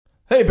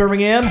Hey,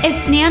 Birmingham.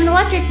 It's Neon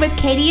Electric with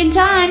Katie and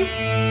John.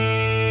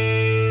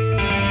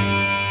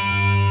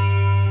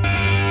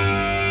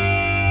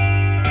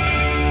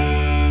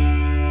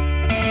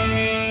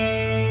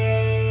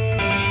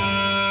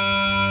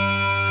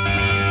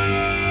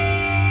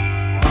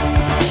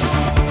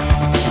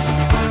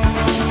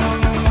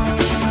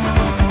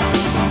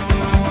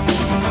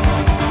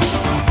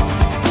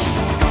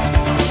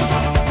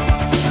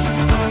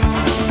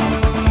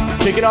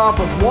 Kick it off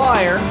with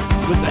Wire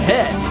with the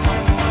head.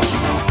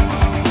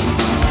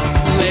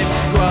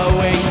 Lips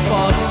growing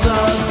for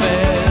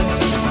service,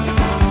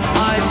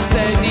 eyes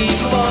steady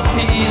for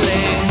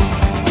peeling.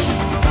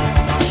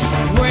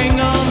 Bring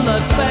on the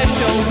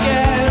special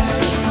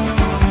guest,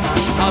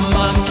 a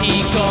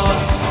monkey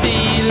god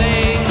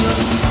stealing.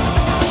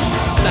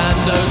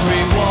 Standard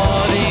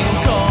rewarding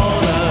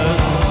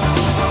corners,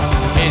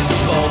 it's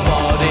for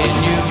body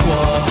new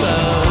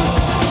quarters.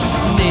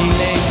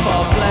 Kneeling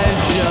for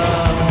pleasure,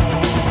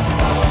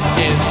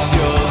 it's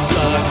yours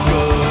again.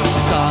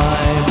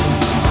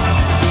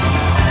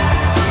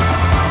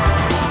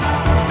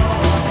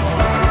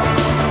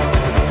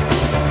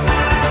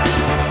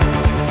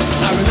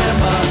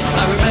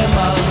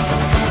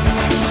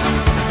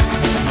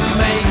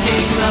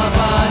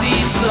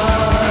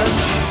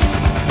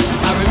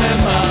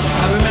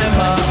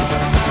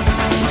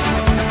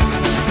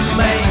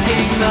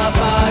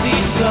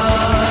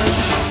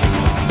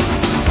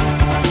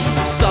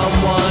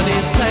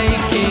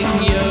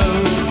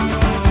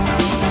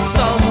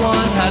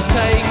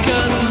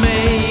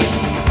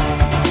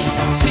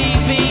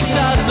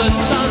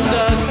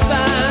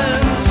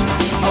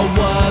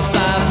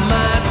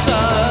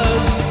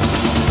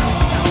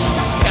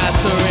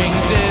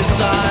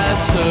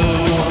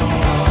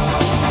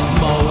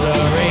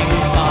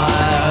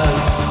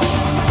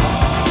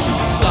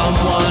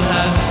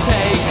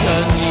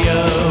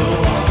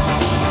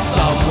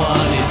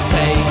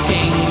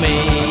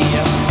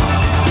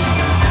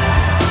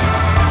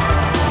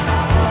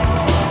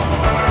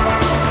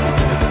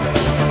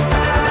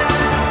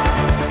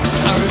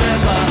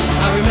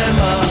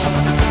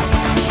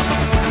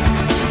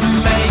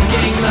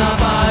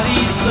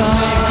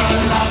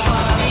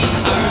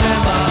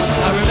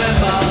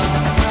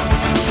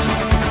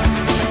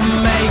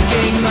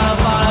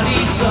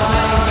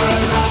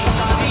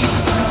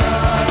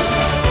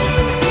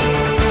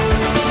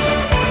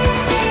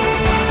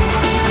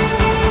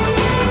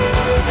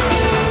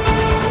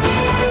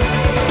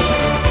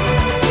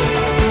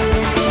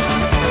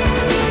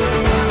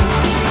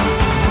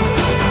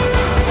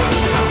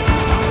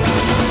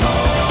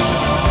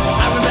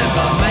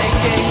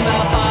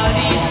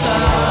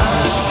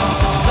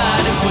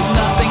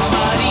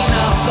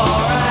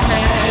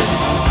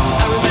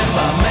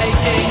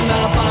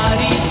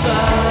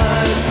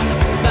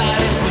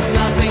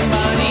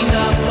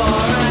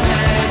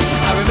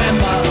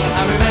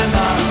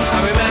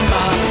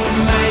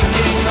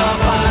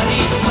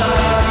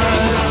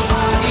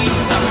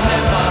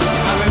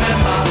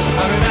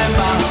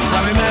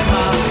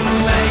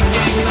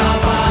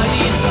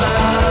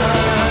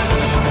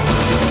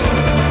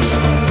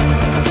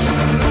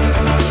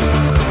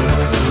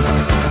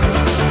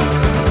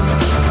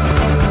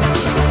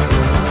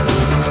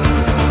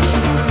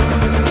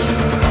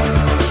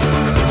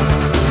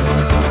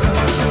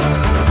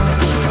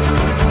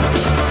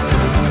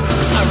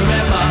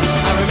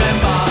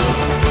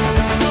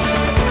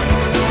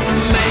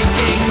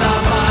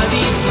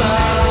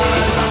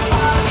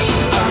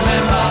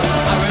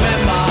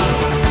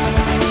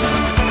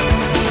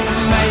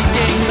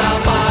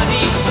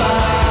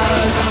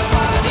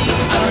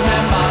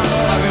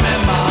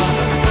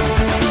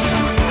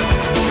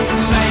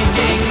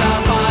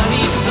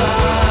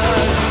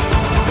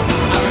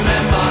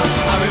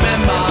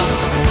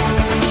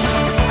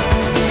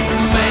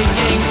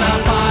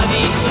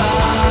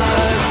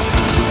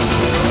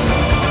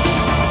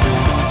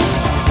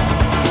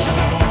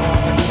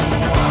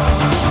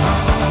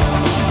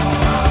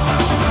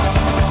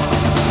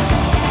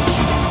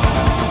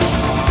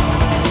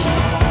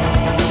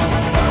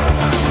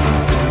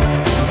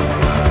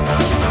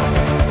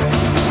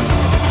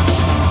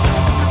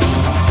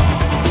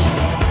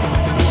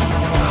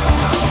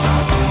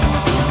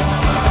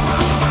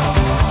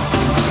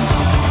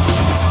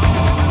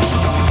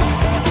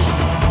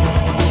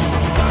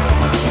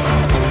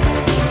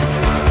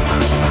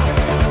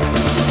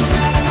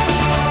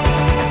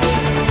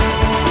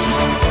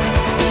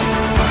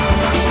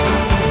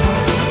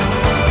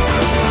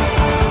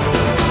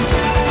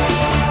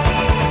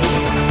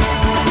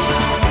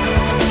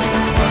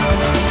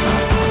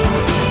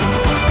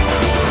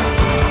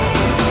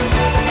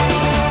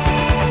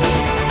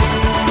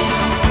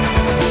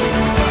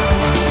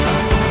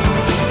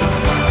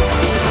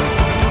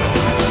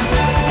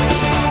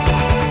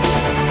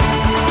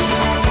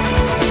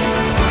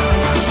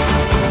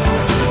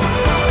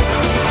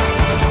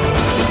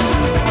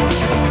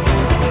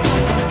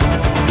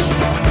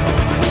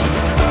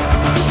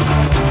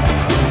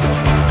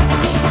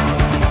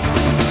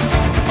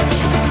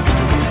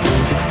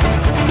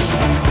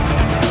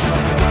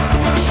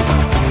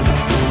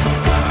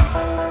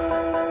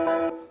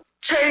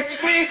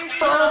 take me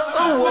for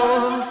a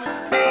walk.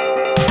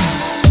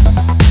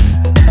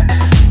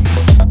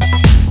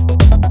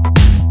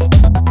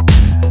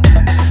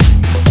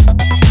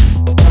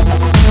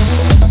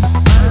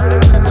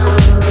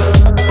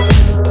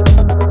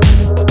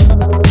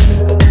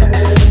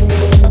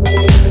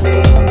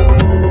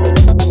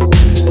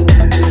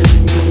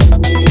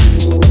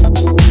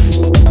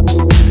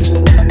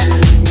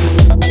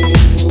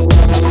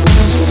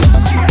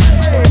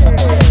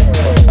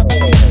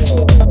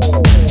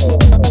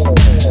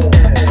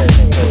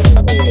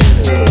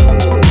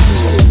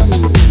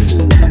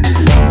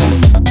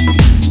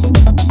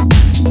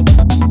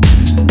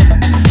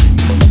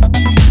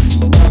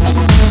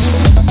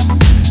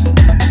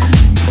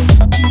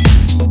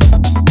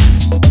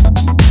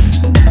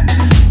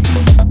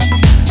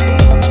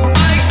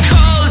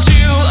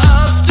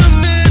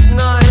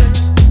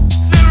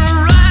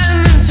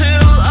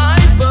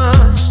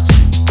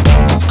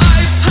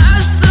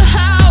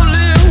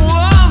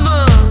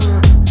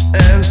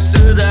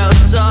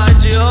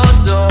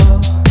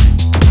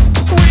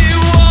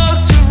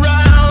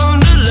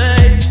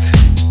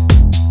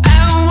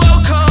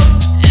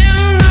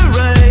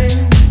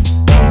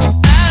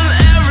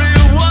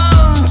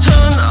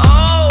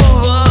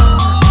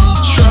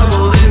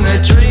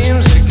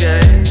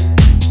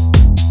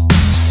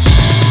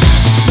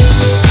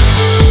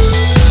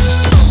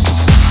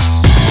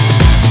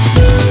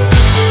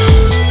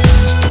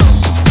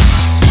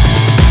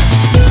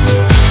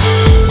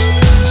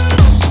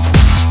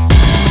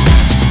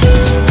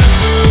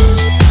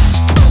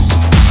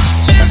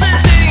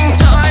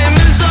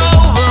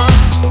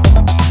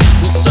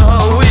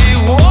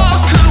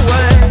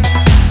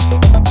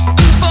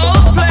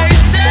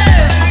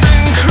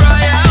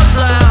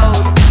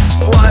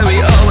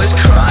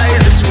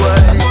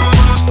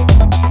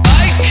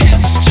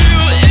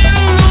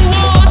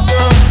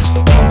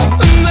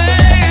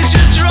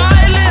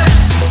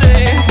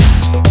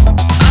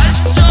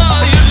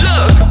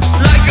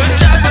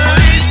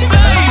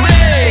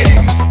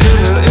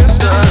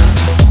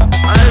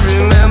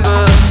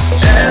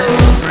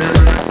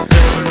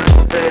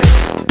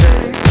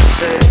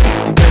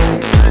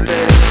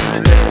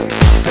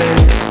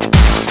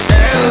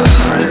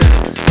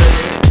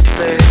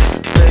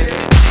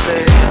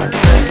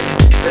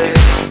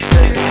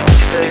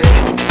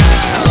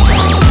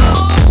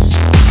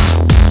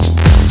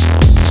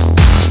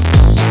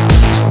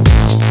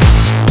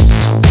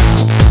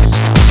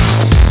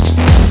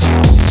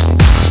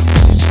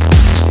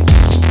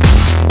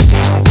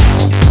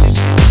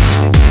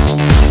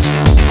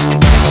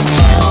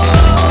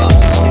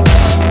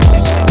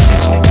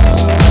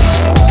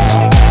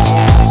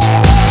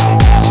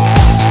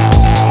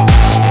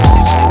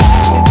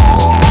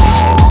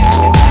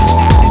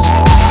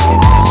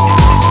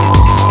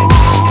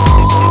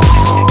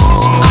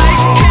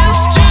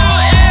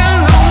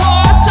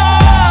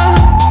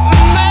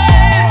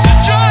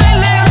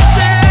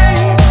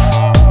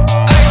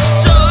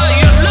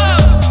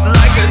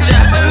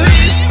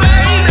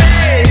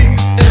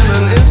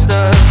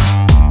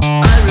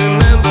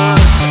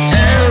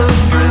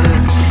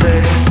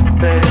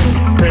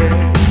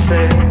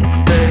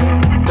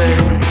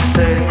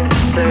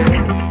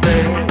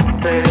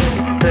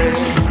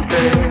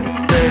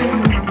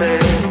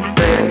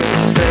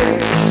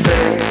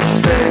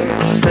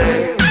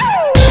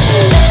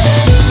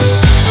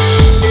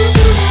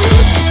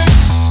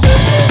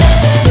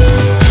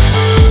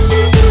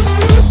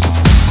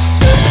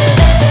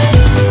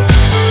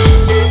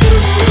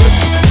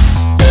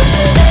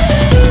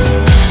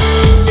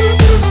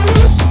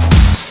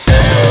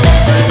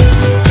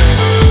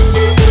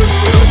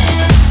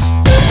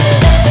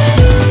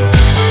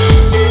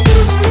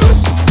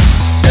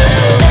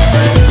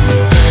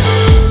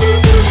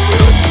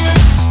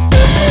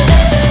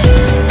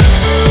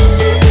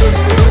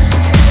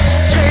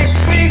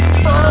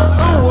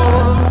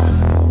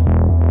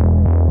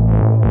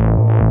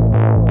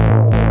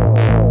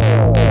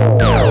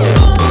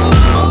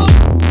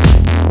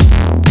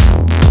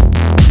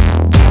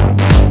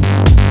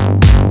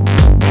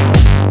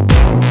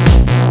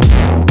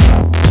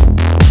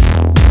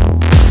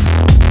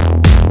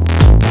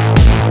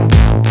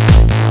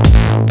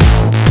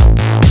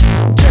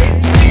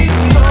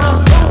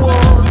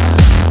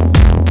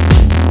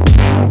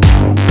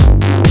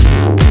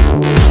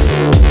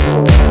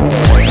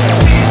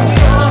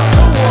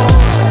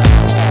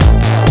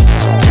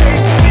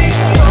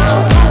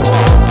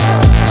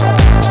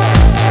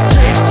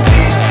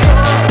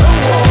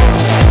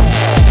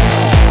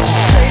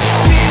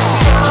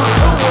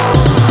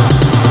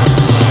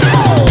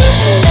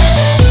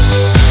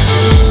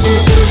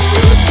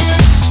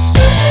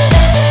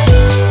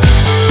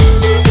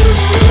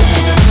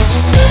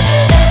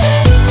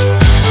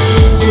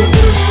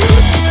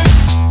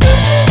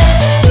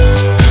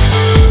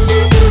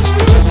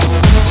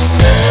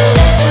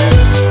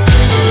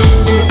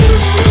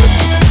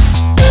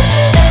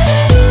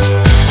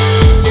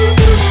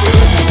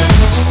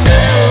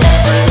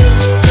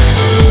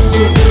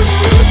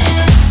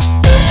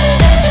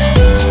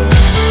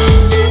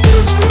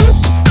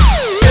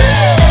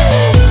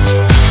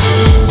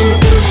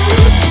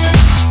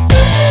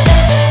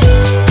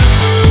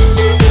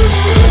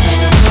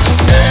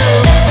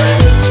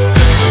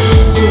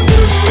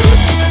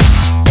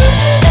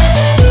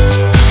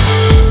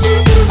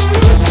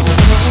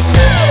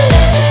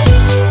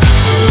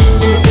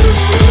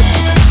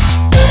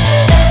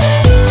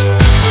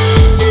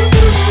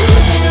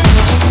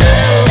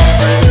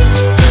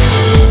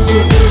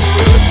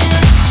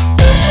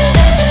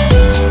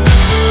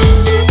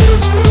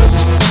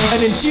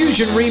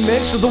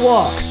 mix of The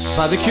Walk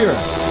by The Cure.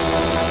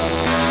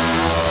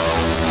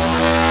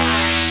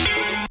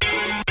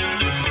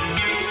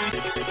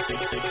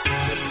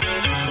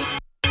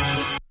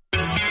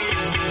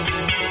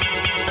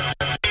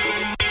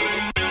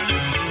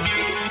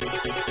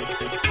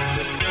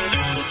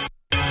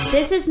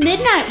 This is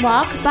Midnight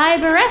Walk by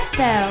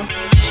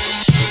Baresto.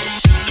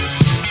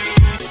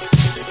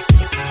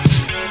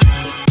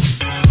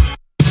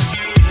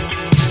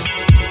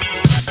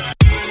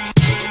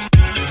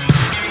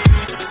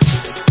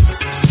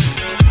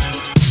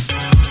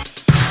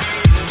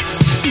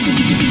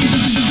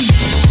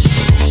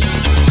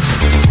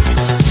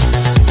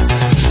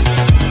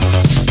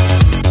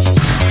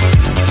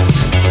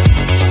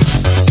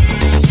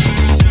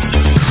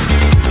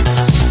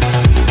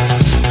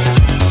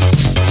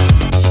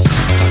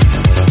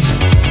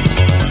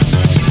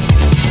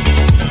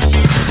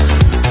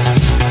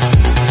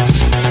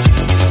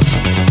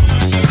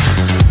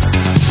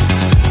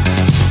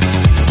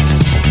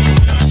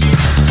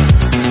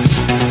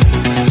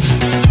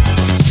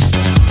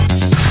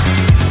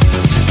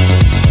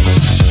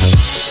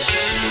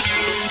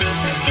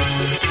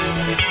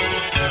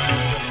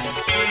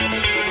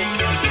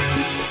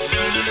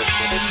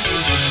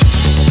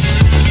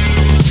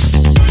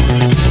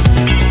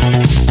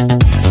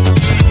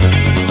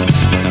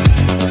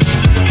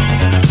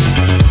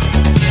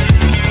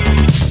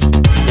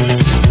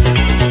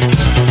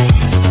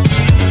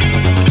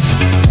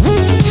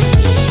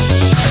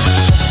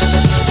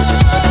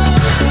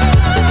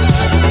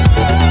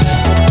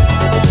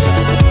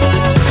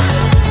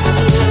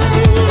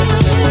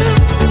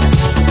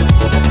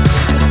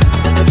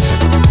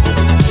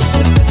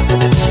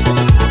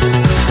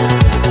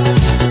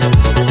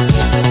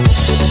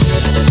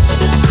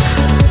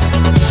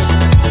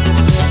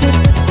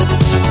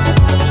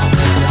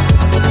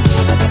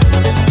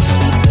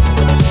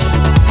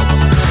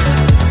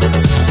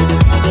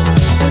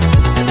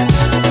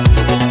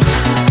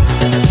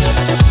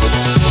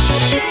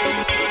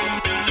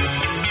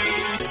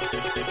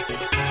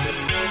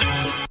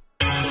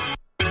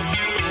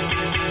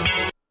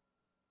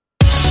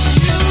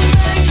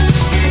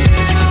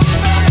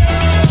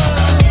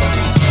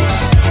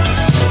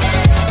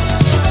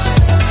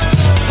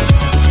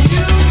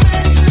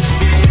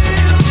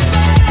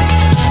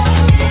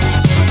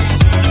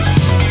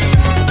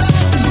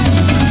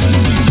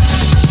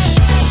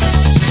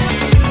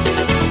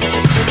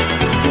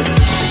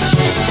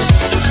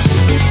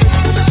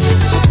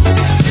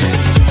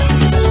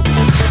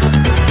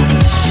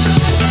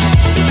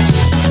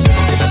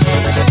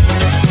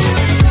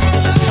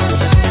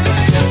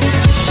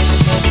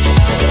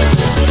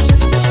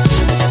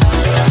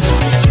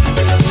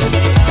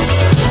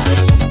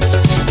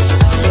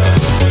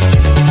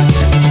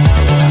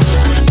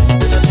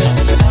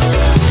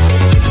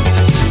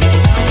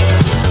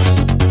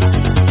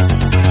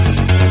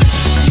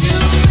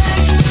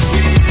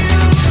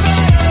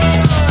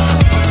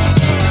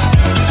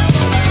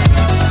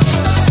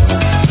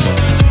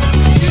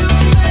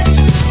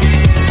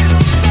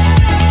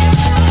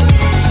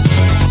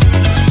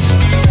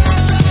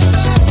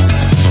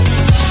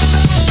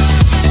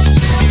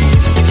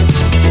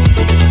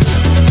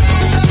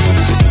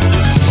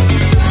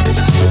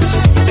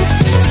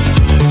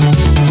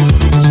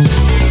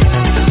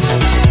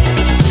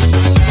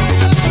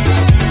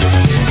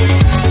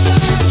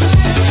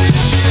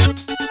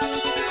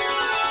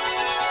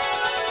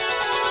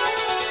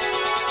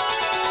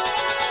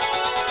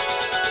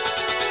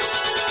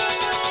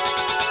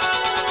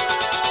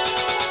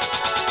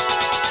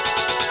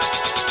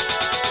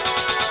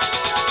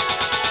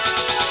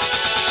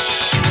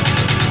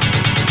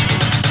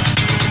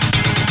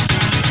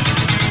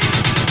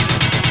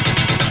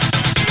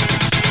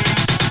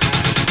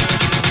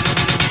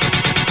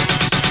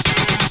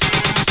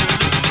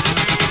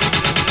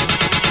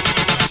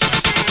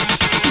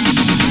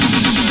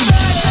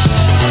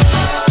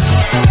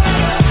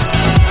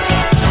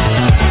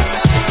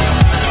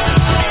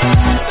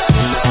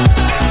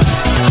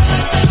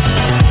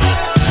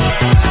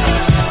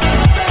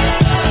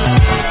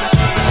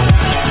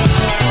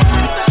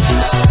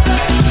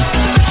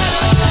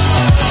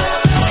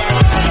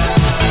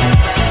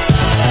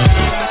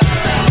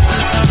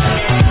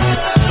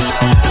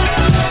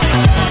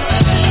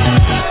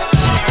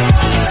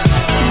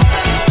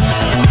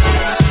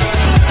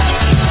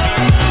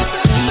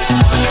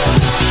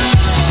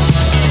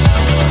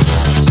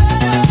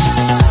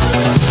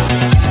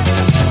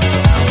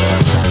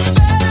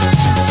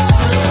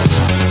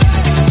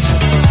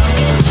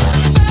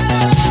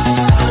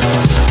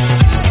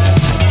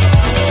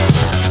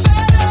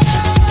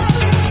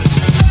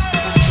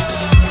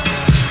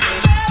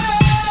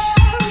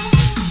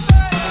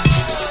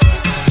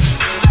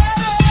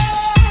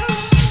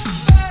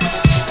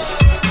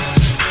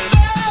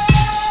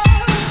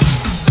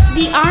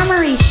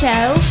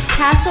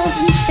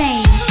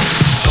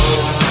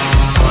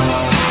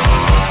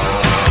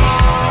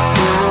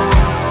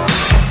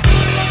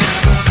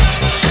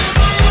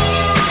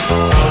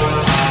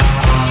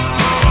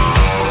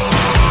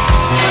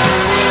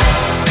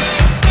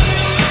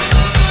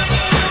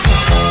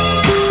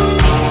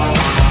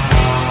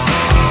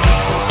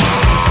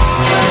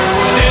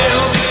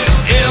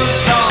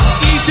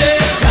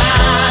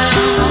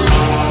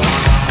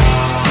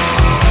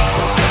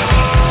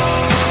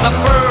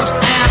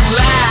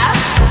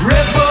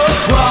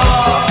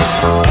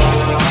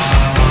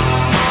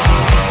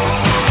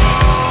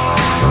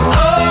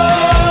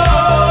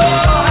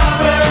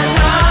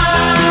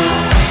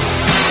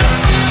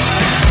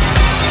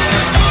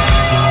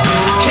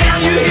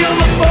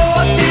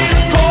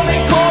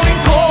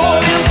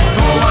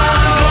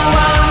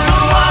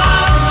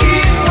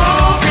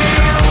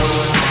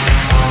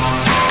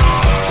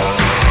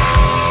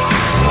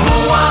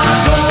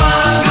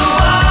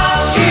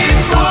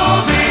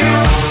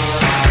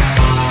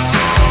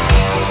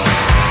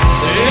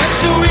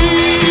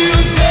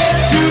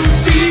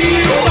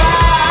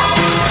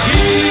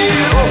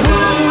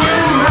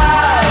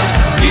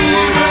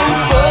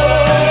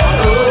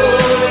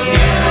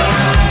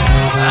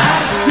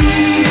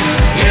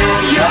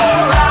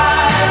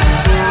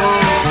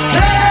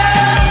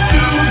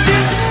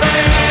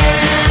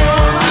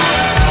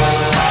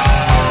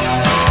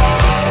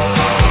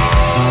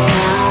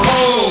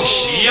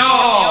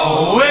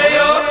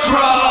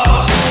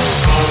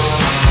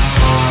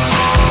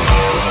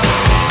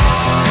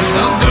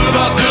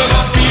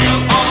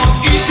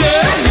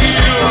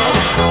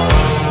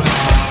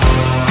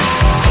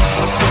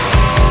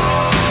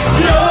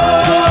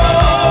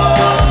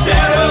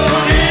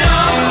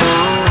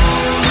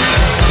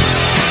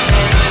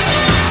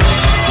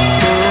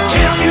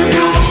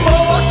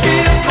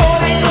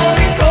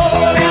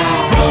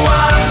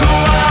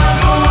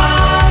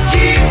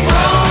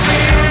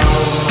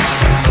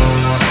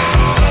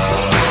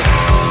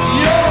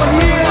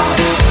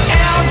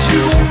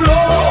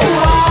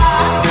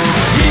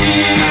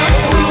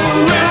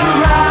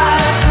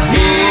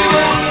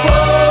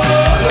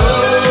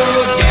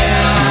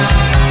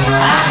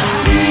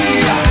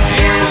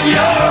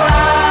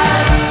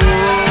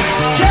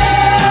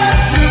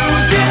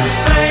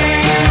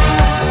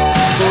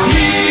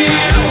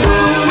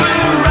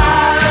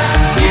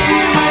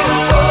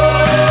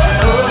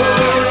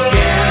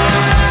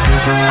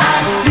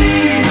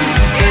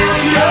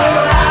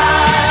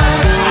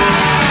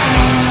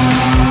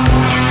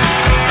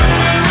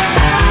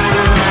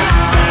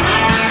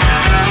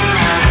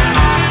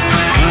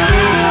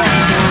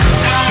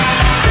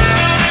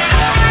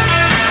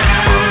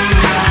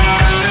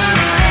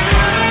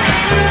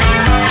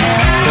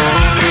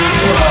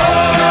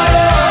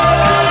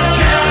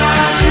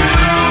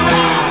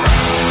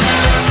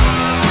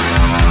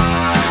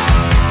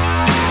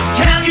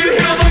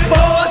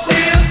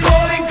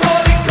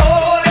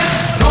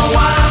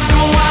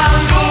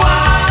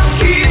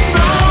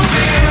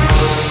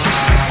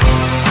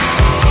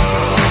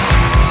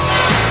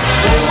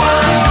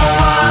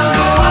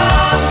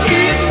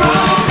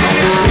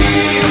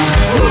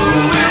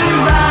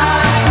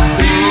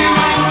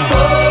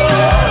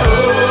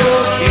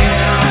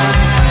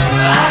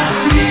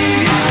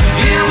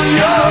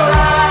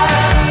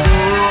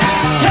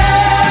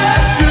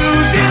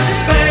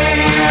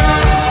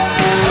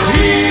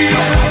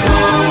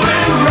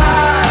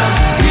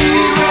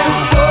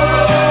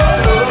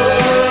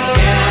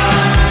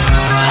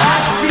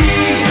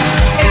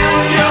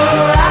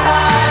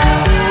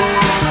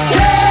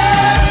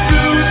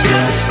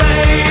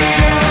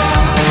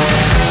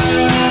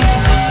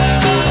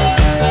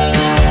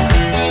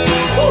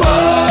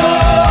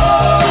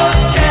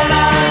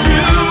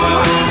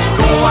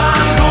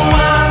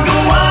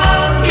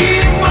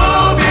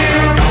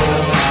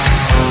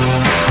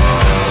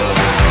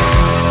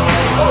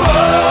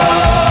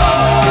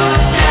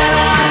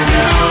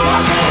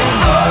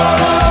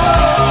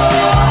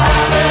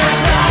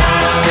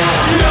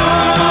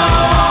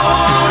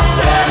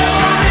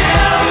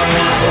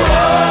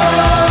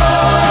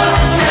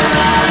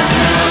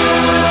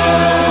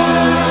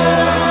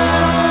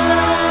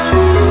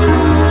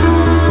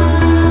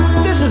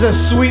 is a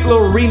sweet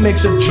little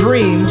remix of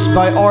Dreams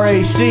by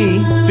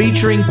RAC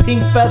featuring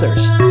Pink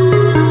Feathers.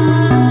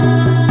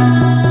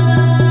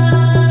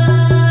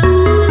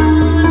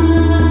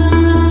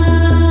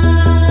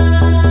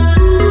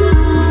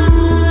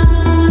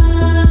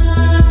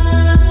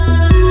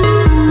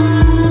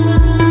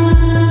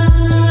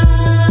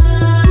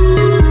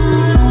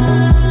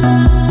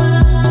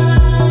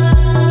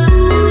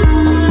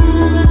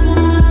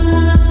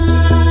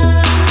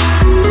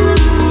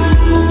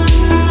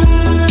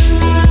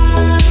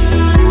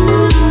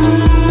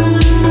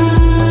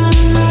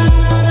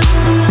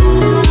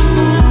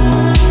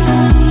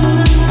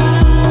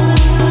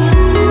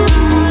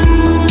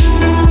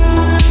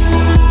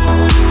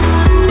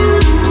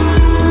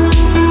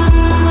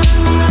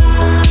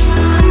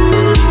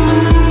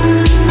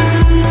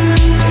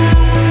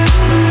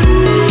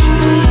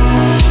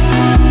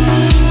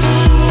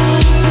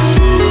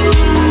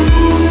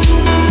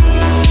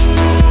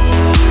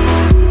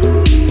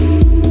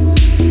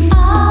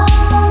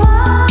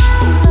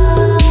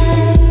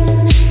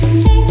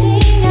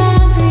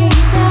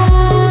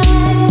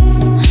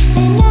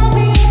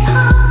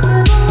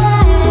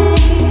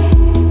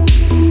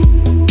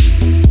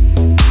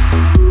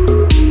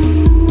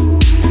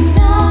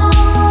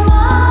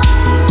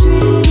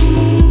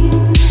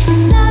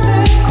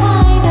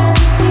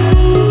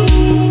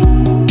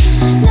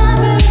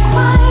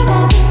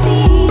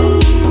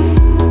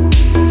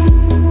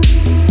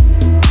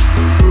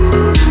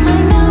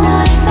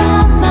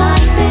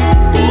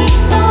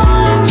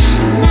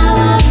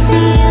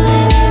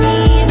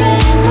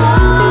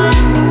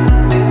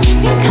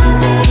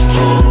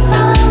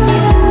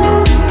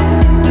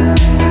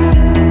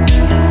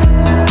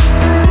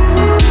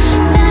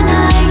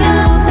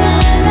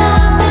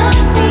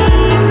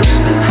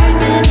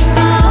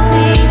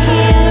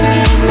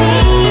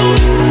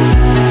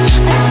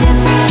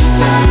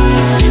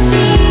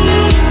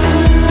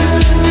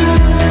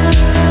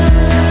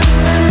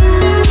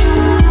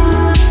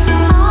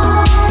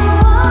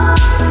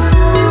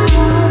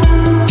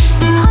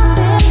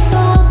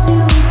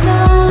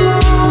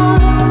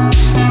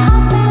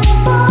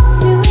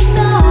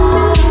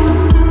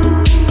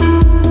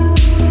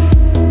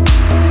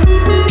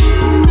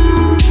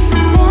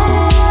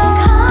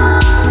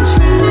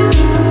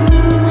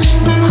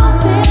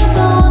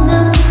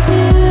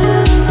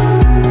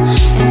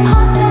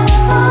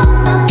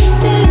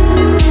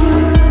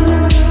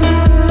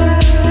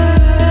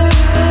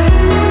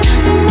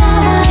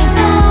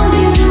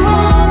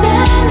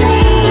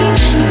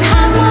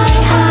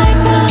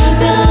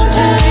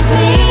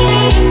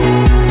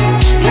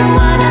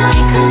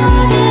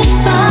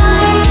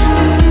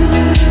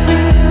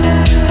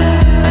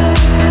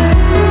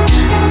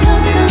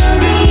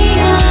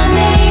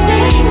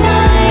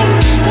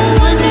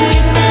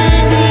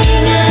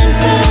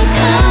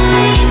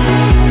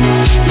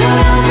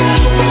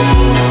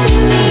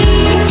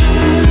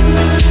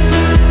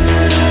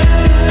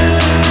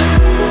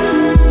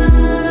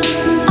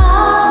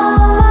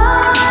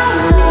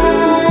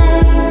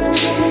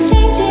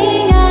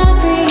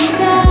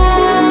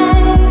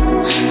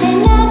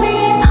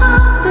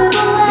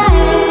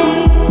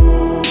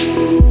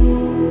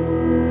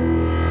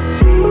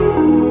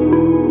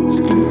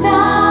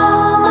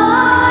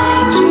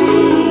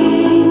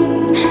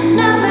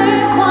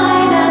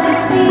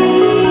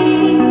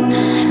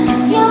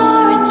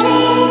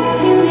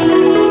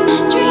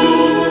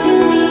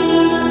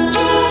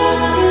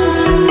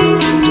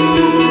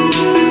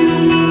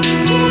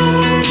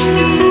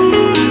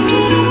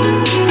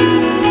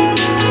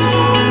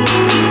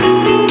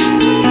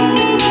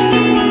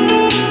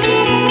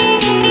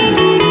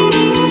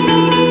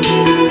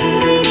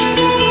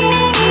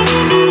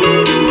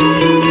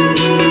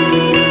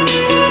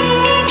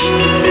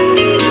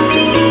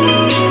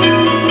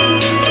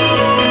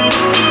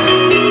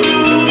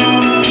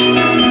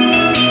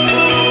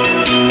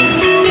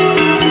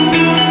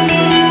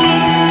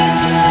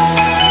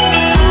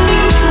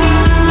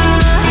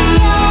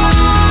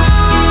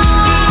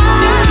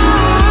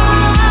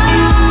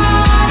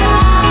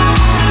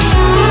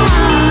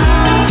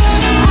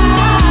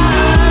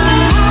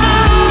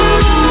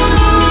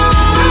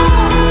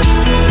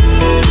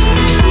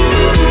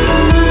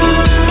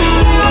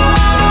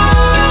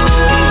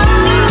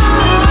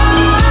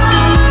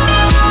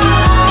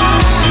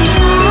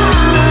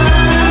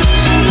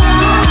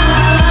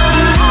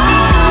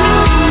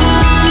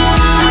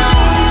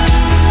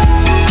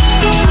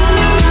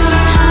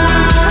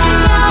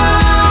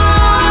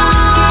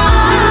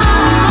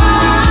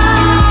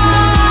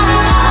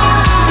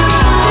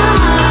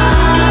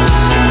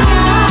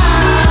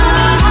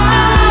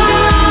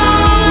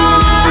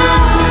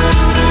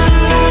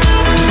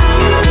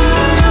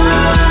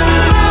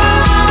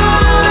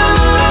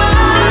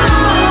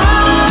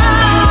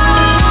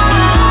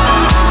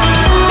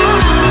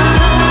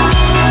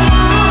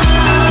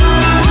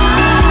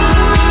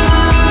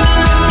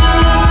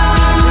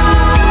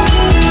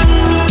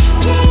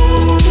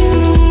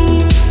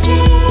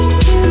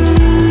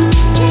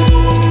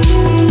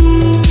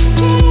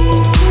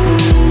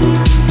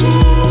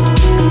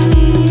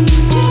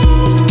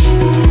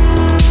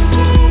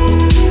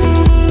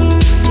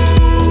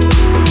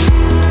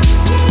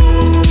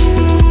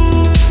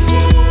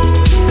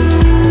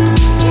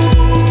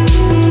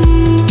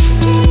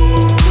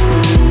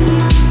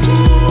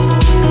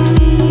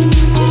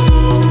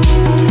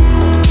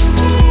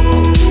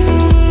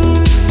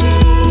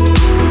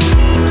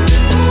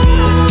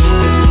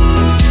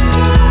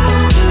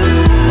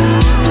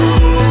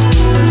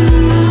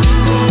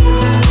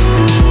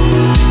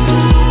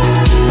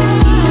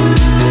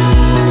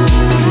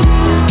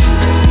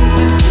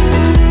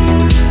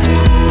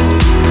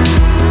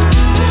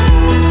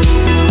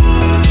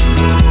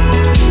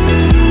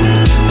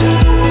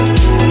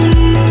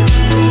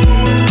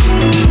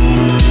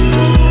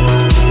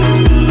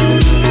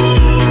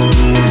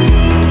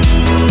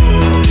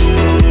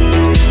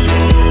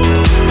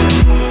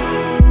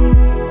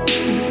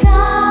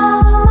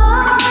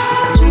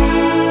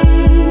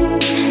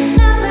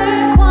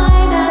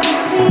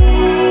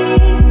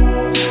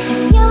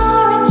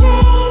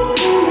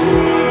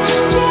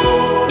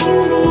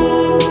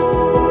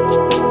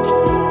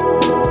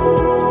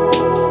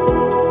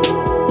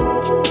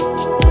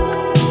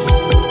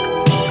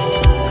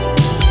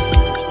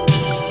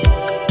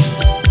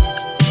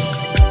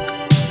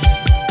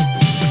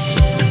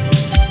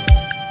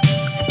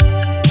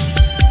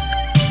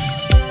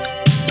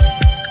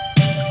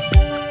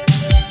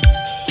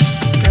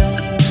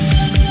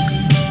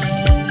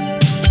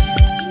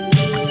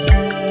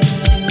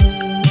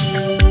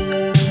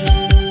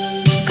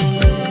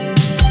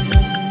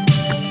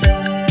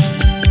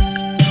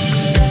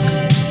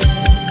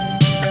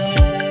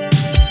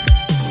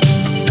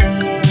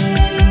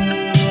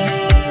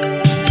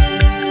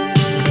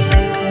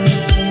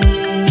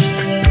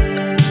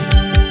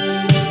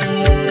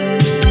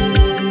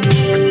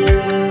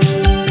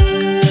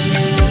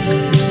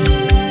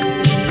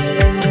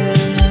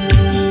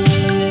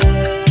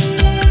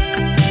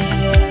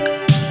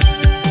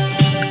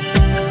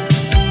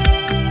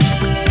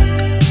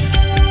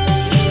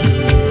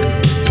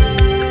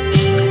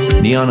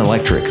 Neon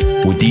Electric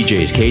with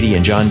DJs Katie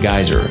and John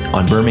Geyser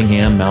on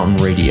Birmingham Mountain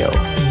Radio.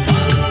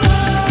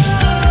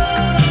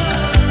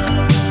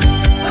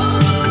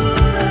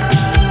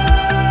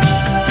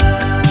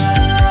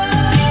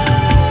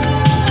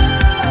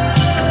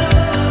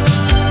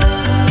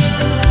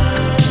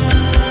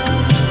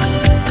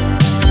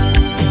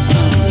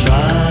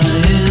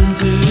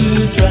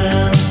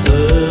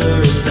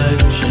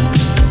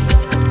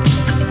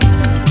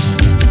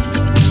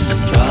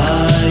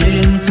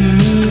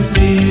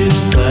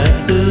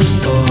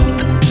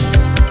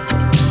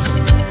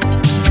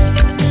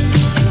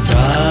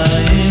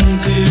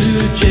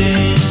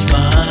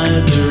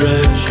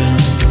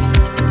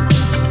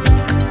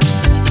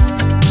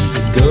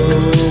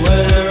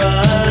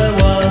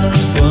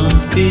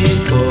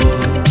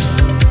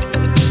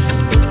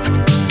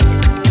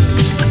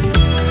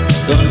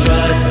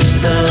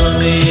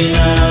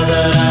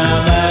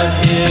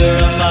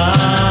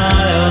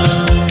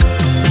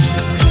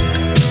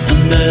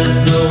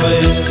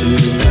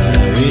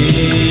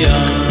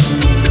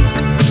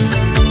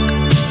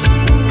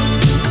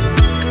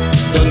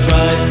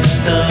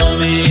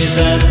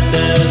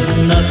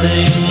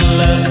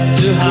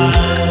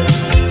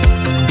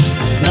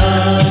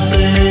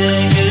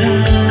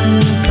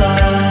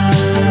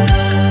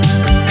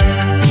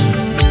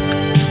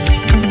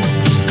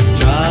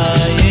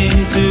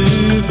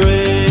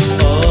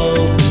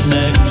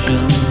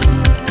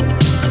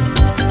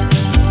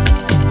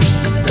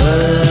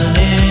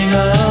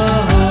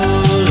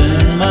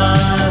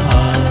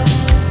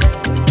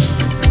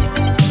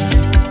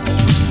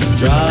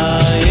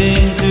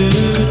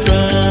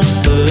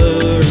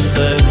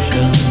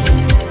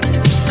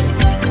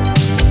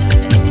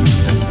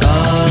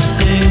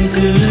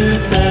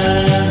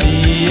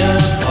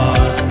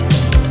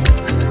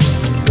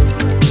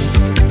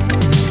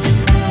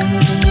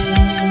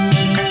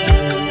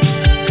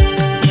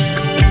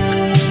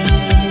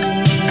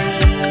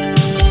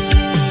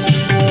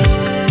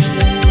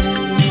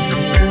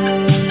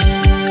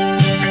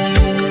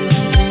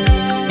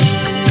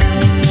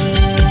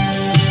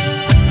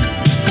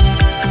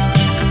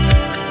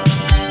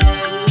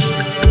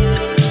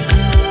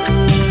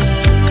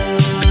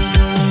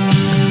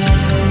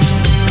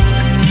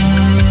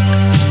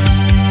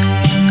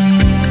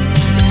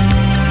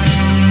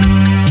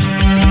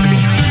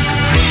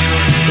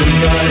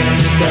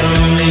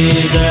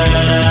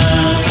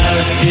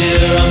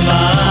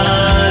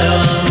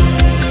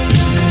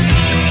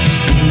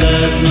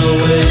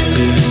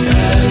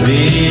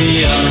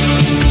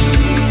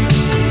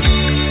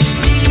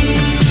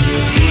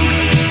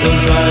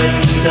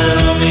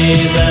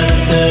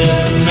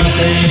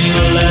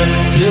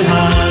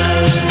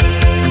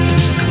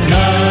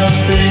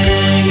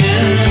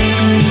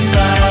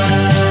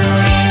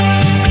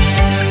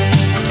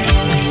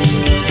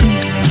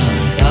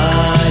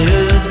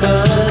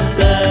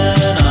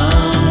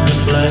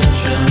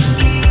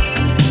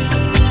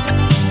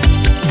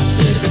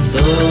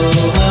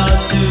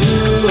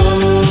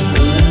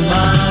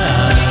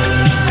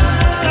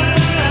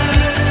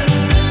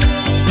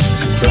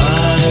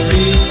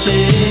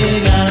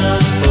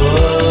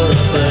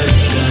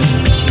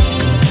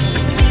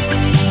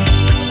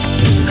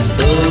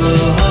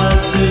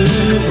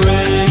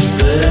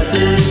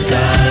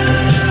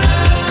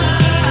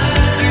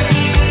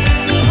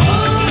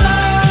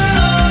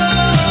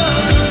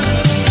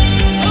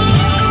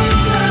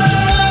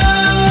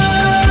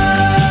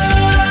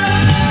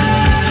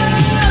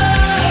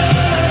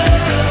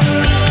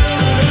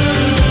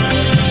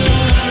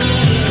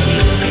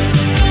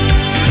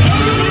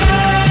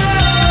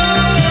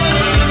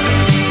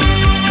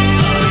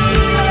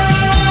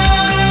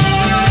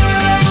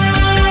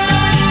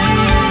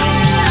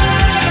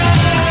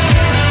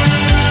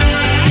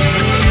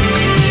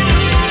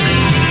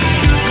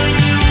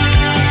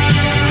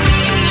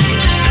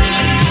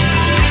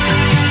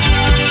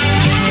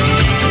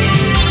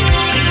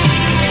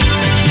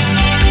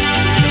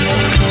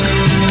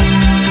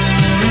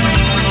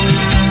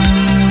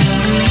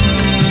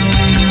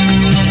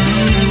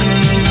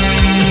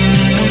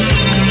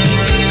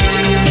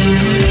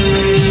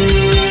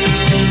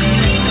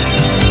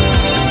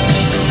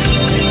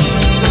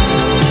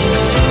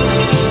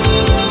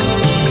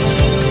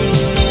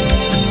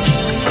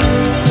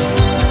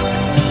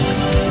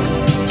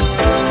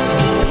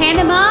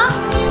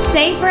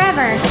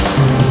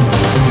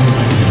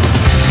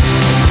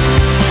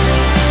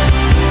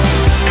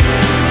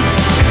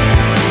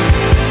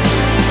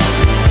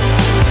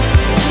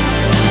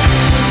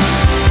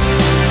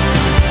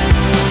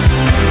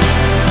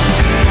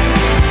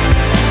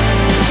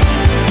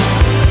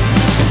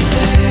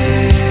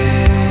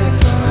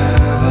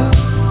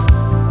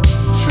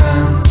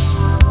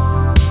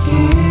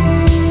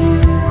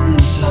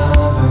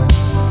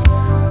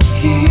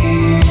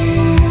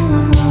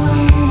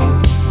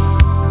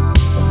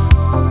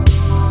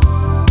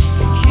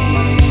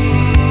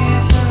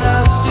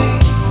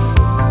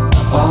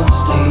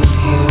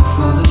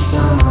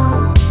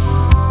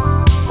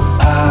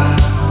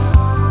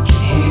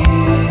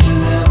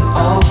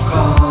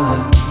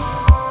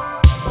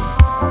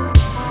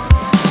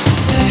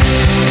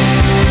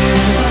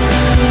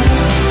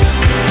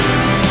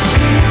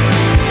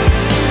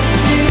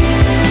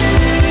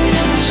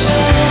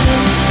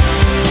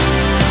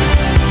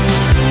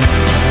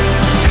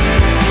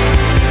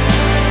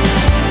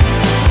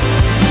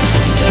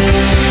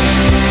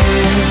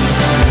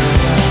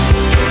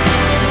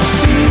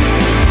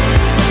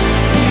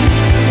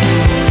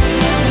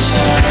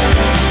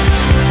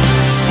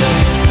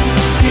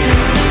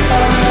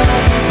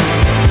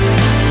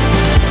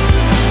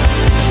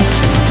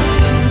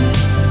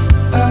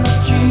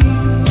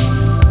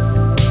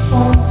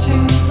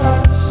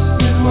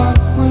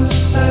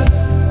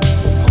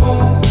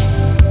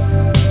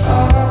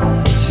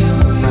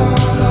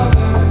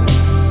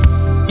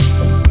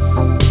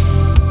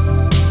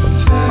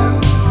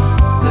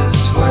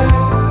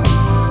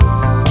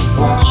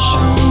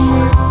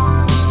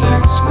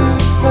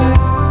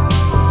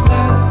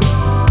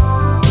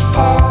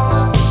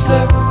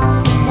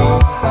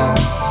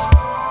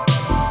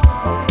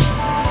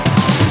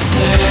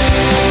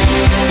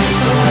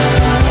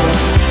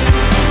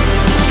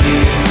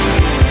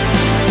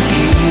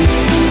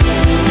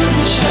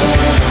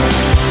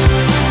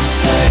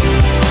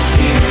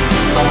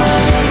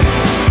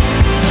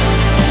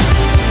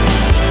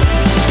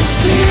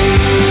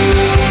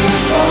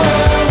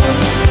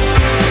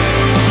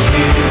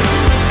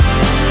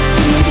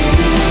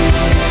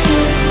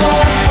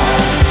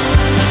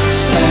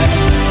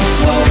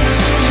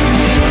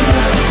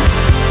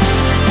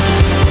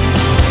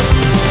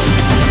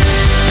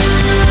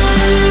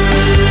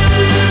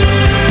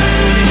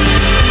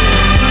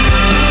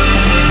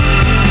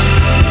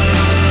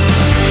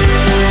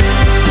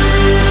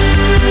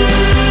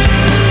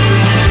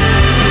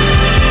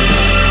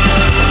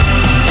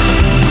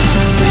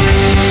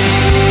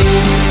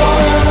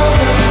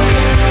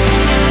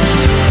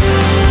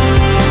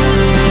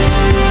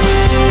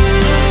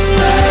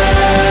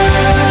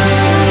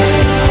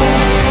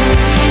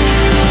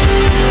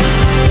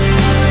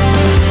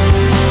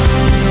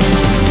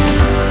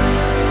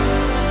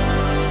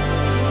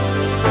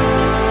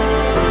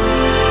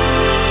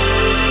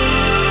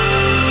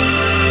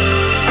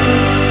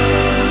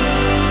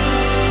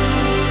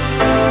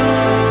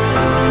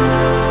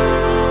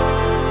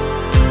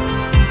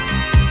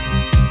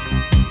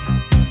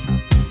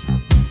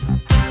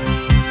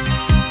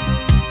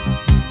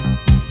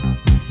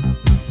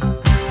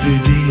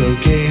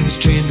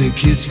 the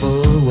kids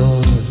for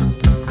war.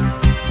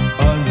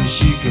 Only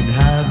she can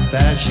have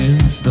fashion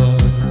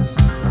stores.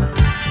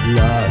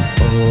 Law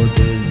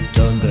orders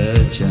done their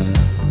job.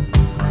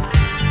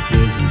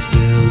 Prisons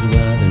filled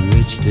while the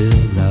rich still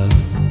rob.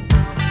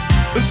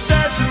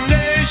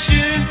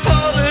 Assassination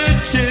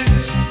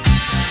politics.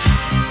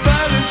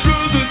 Violence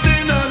rules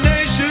within our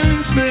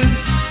nation's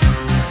midst.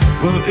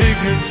 Well,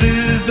 ignorance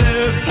is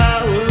their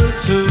power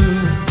too.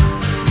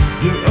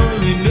 You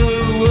only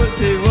know what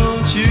they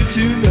want you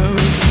to know.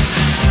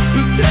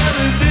 The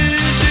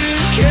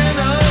television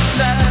cannot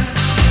lie.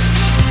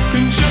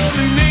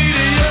 Controlling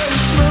media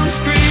is smoke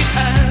screen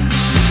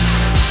eyes.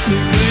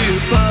 Nuclear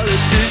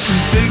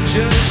politicians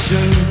picture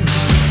show.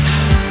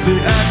 The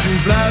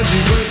acting's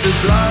lousy but the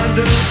blind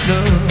don't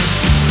know.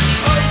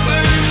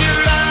 Open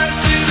your eyes,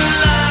 see the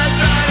lies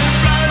right in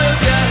front of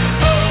you.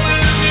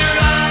 Open your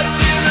eyes,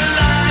 see the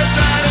lies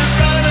right in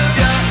front of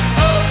you.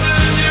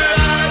 Open your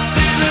eyes,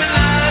 see the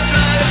lies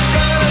right in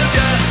front of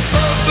you.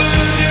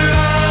 Open your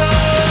eyes.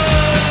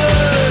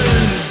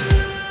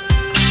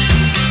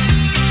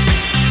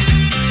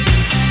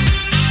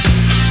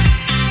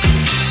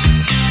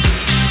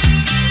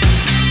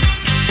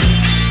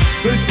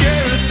 They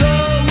scare us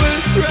all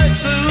with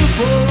threats of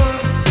war,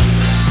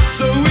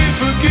 so we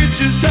forget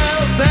just how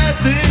bad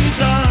things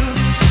are.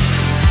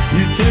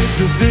 You taste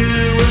the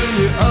fear when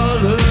you're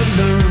all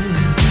alone.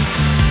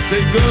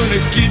 They're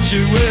gonna get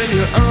you when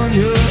you're on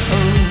your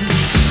own.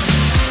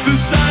 The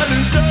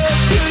silence of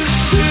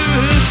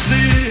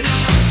conspiracy,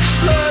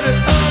 slaughter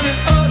on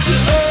and on to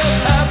all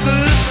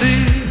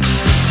apathy.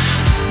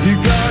 You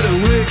gotta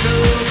wake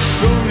up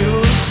from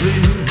your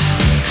sleep,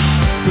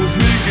 'cause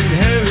we can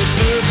hear it's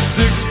up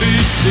 6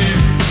 feet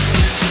deep.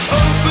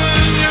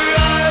 Open your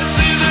eyes,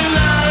 see the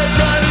lies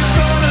right in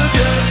front of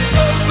you.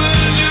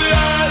 Open your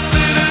eyes,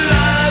 see the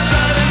lies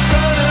right in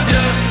front of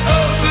you.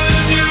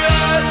 Open your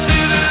eyes,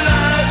 see the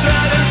lies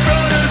right in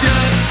front of you.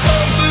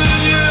 Open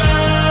your eyes.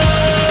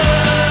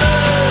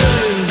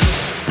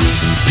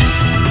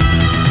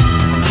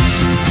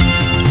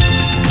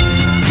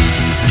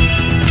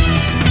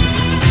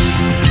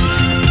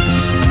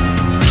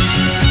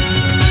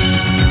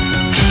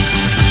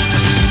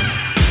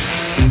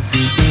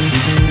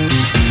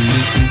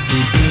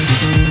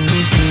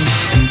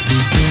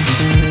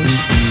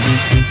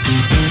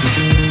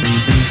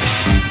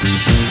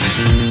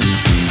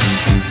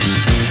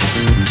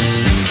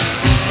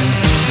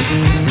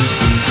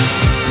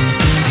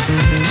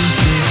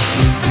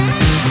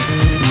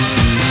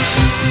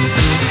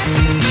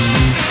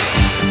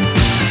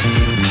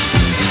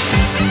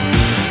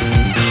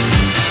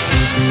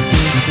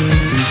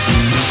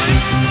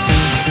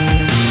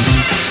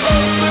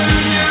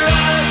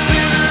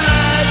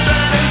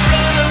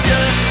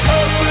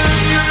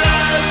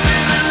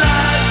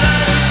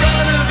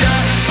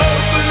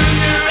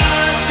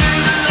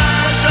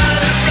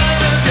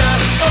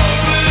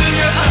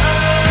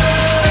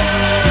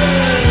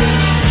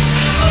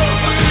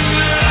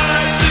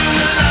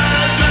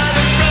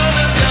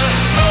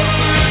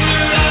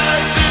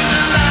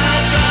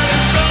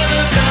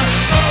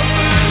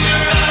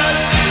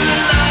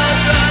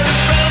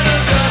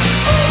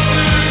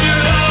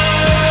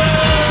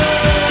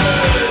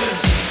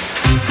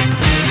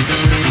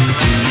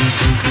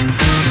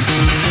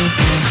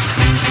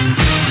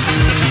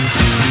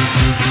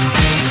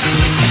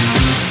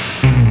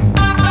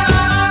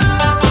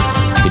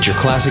 It's your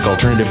classic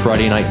alternative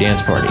Friday night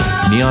dance party,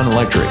 Neon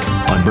Electric,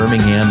 on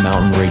Birmingham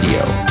Mountain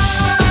Radio.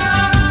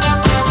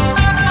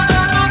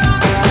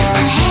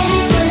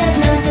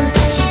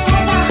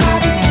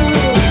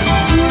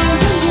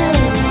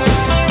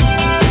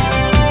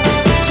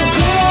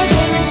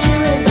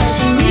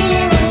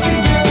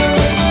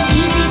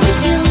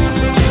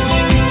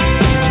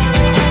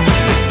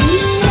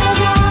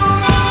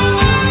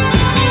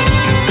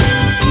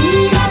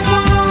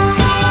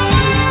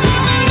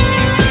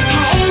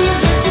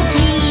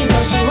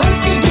 She wants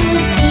to do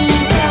is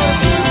tease, so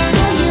cute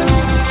for you.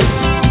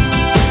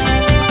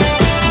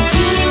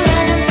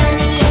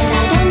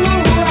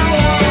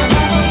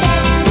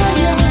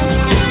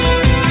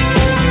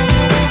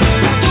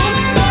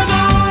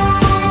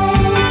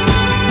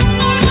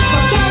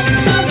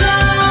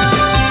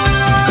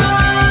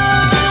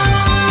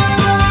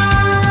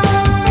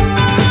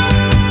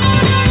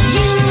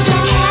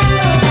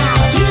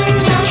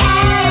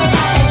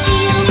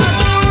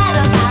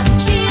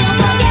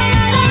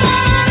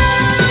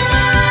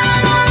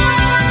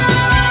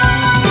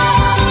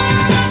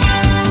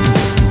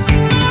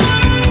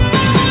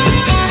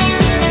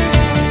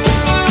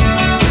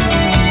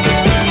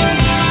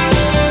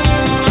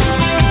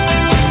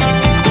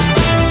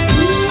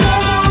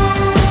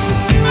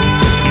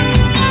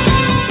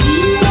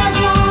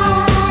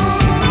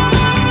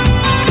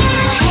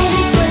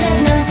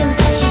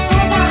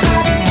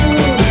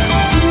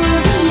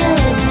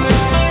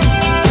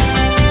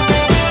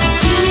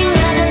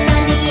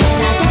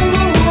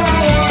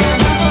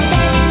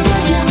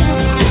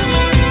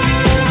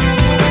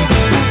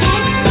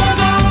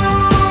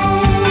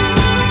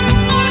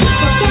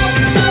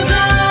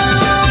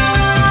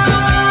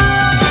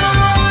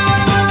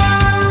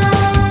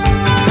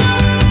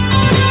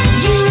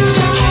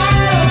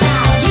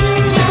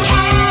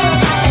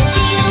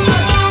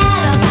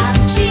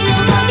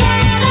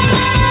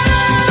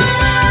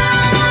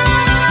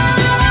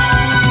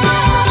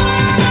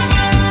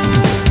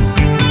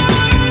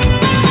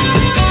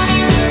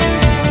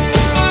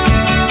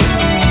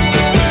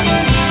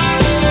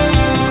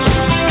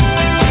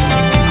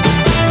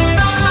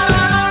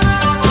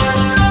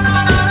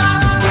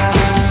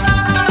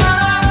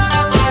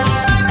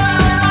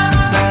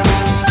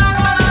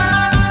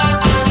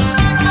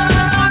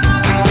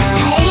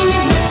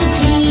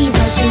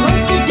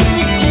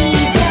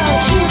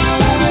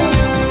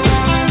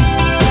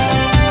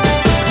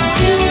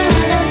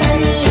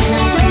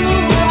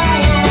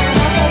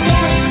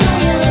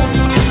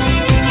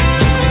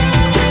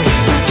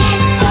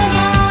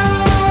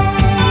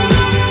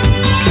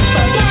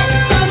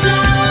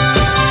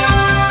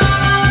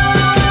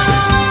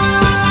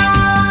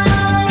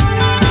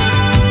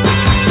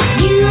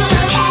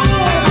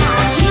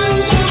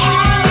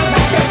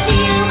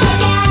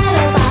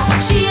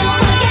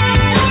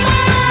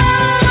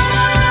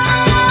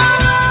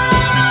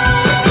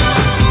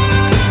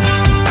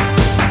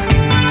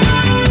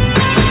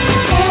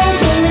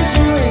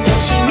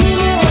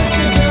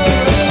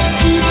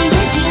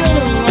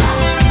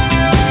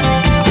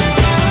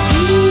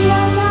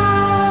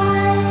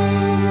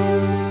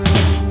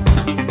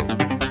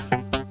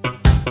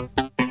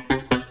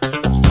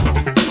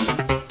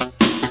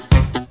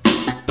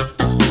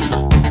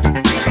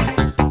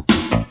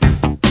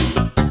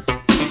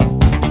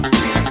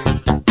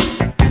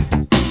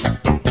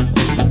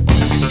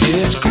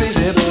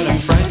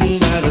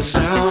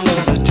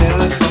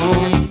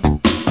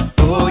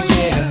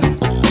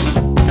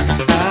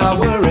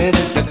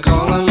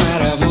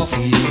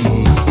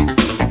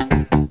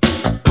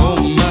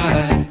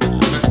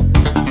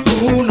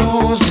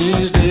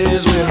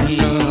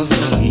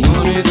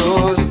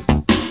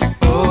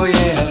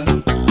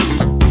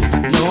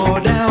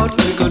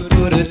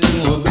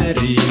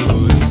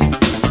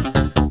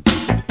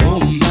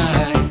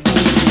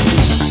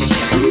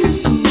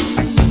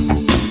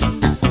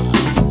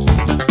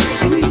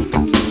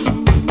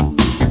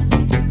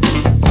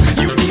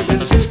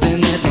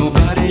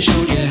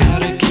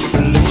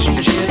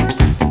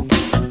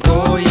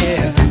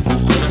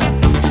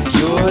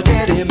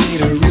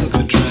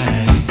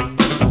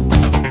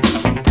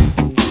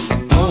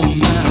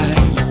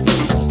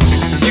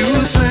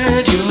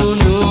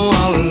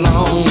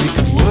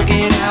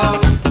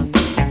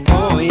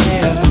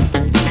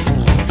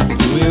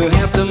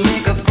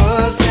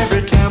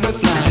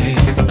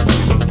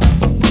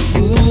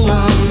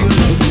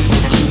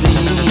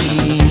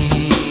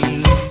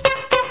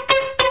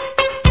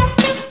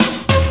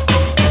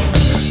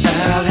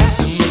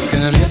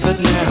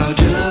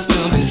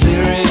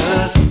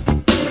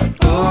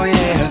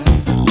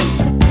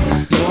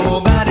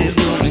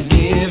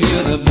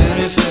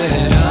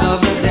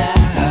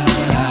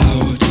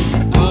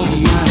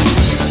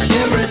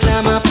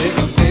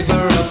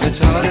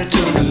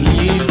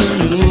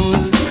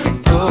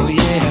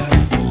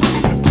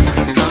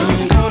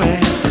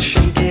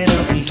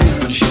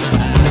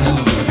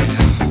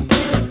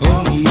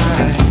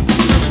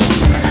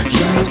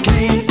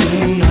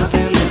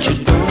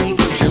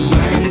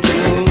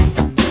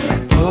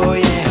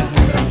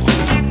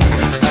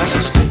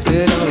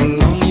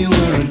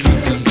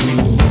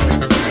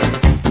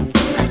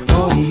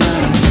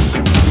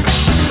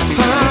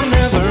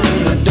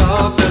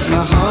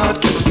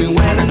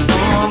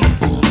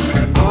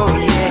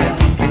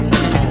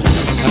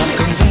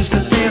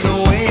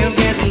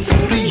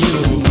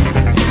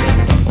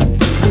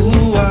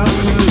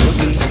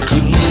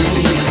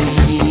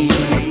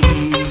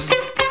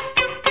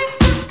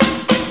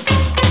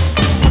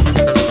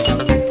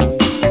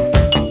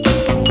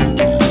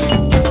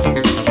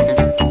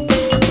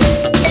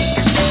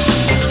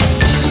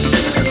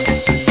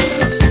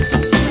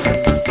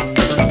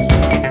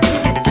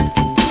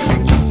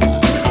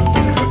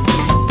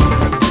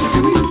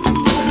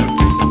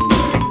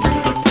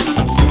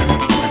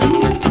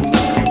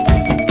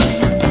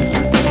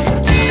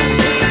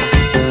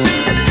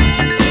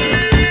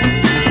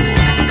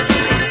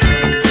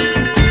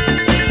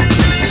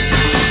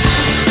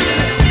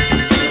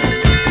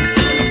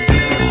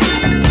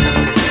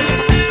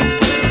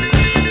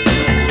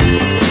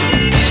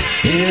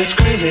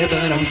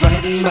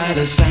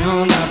 the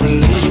sound of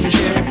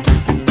relationship.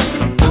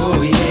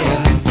 Oh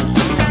yeah,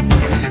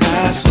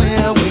 I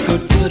swear we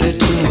could put it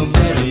to a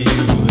better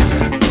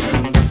use.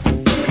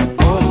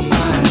 Oh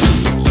my,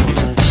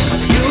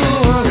 you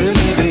worry,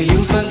 maybe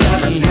you've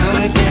forgotten how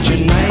to get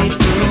your night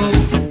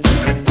groove.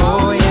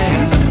 Oh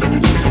yeah,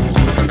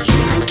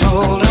 you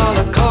told all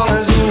the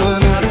callers you were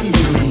not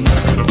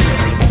amused.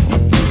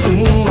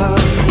 Ooh,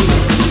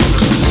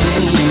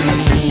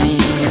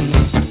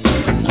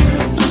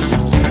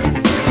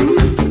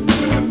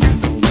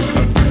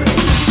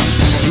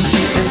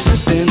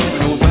 insisting that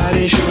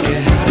nobody showed you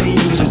how to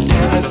use a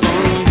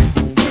telephone.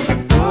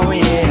 Oh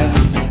yeah,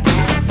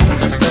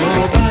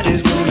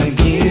 nobody's gonna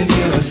give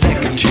you a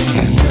second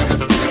chance.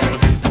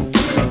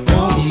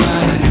 Oh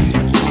my,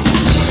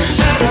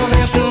 I don't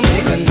have to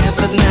make an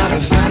effort now to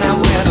find out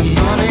where the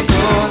money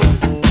goes.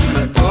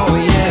 Oh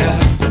yeah,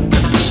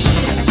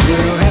 you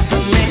have to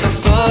make a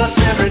fuss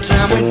every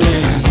time we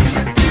dance.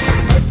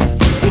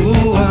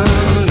 Ooh,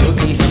 I'm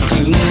looking for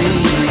clues.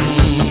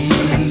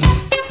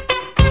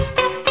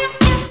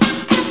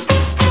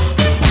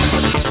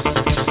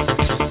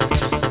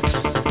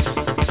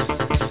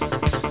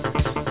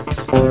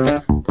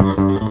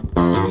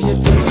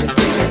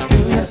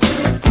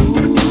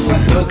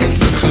 Looking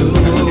for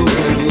clues.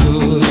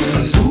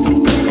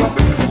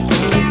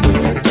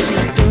 Looking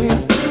for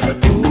clues.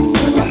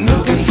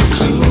 Looking for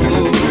clues.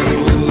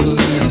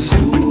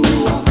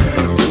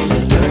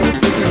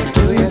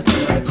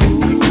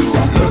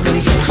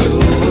 Looking for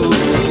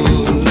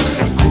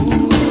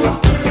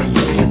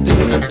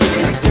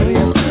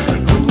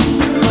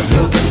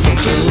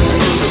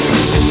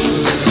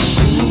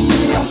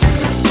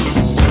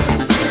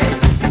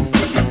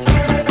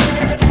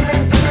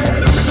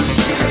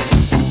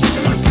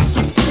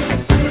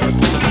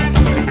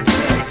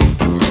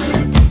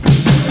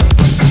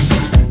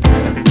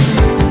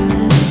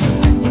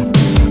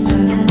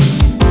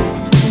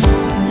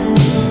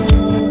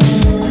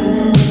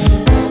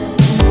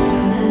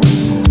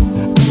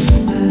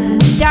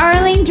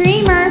Darling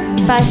Dreamer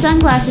by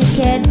Sunglasses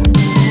Kid.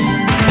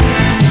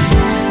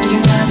 You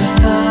never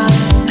thought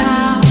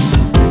out.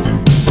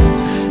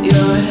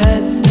 Your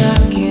head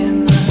stuck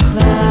in the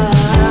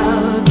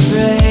clouds,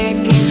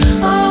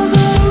 breaking all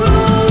the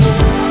rules.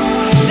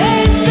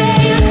 They say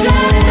you're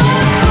just a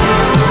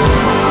fool.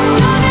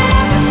 You're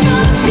never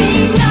gonna be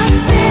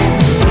nothing.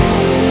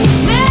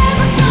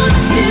 Never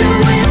gonna do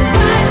it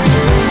right.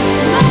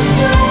 Must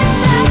let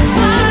that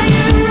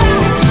fire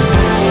out.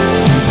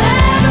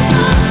 Let 'em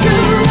walk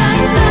through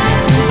our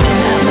lives.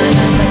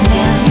 Another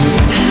man.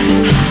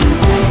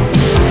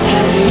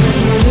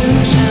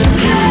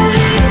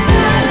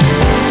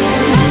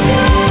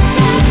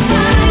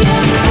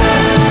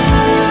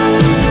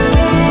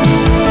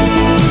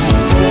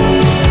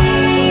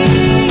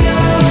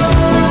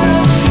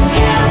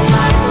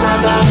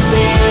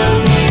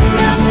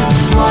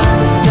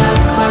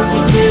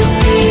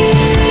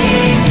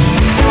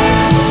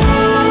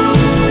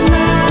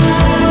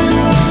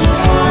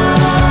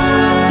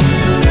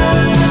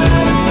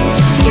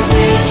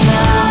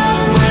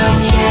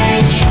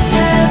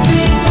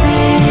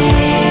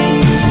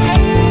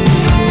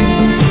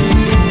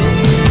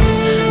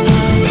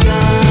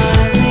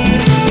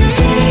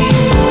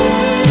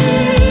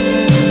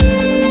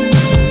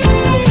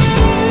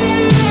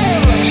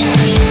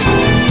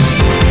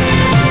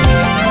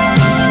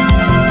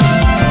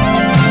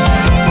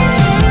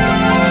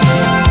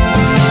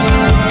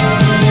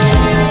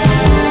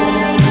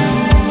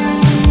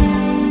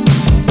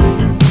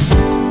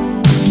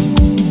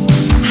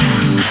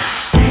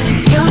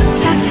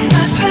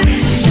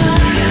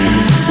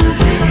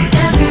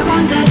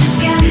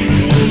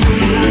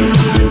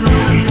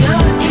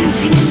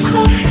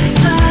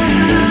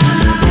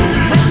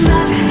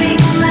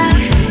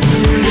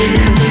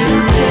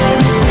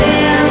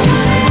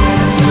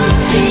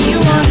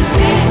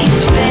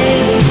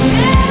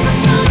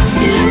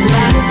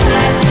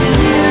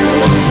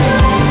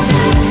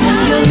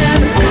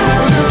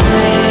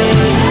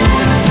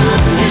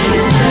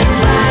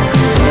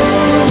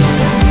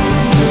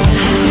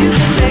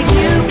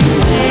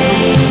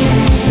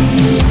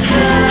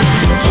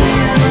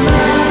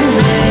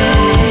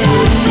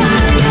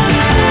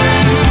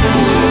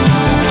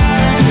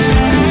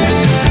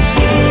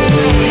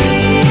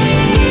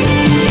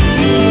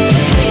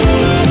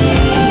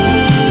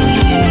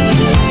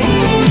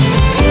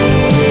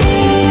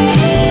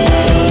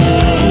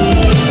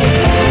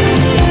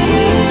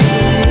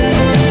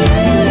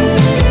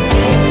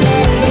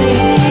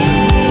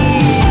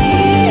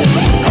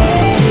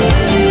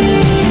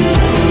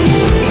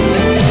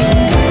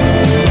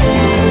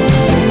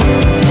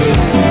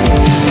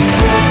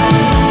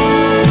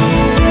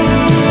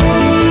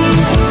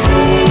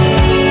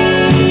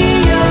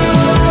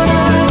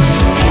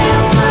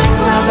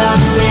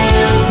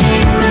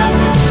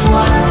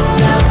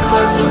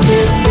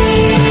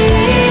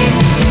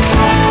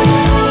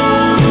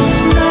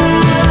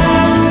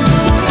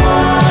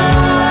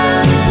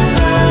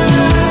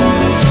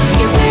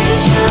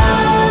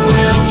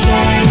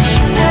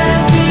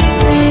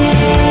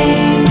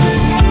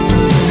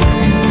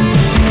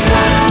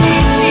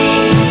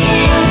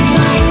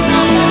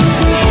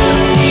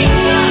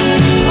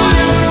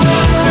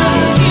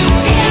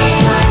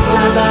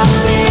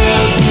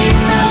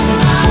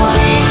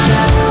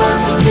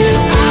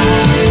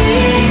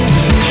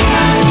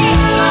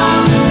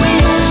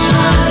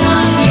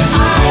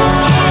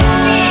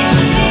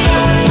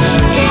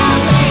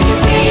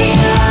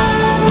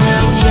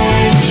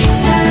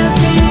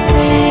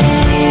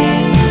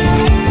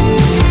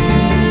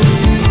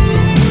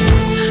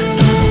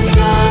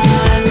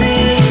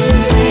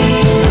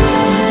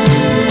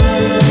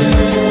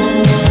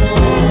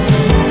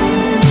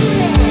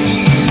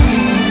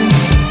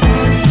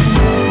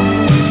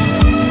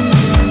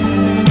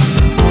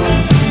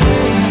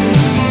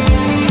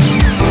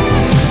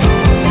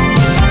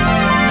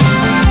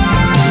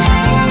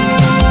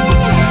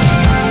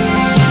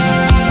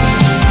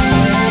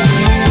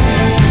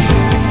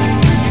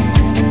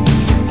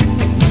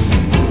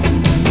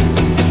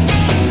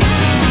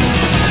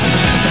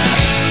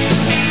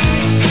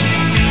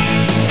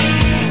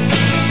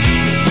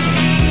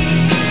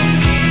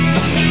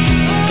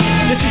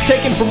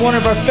 one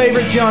of our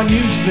favorite John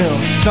Hughes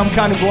films, Some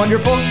Kind of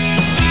Wonderful.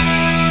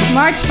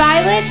 March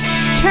Violets,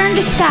 Turn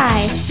to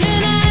Sky.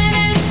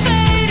 Tonight is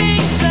fading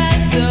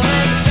fast, the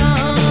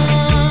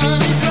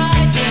sun is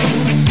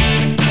rising.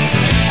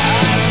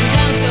 I've been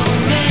down so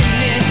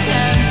many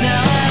times, now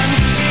I'm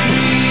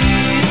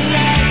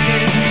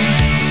realizing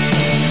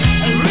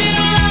real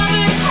love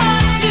is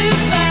hard to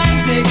find.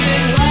 Take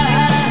it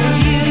while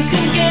you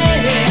can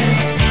get it.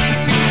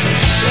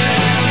 But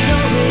I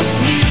know it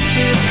needs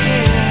to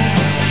clear.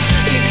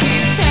 You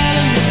keep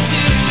telling me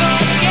to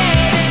forget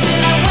it.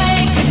 And I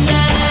wake at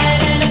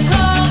night and I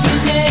call your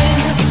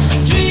name,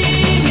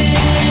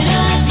 dreaming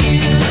of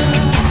you.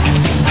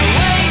 I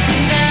wake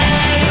at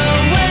night,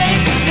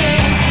 always the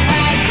same.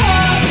 I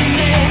call your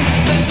name,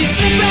 but you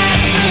slip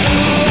right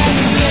through.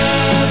 And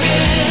love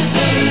is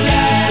the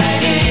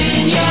light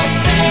in your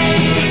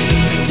face.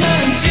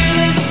 Turn to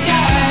the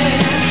sky.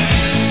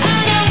 I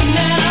know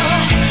now,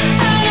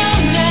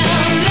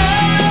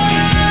 love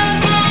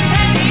won't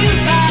pass you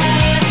by.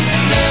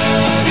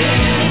 Love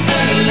is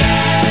the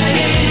light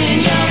in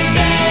your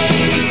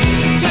face.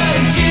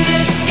 Turn to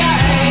the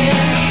sky.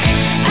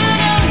 I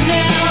know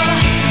now,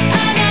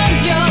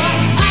 your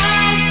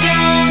eyes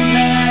don't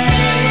lie.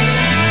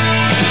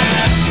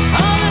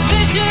 All the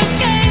vicious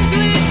games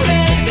we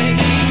play, they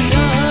mean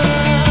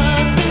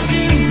nothing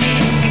to me.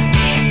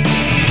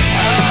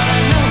 All I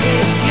know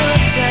is your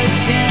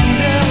touch and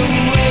the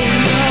way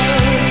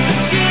love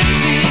should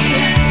be.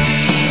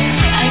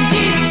 And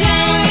deep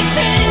down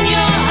within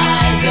your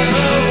eyes, a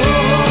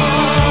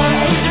war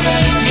is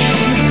raging.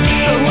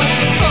 But what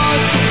you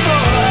fought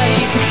before,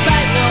 you can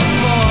fight no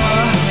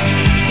more.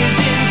 'Cause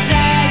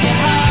inside your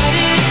heart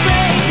is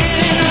breaking.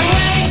 Still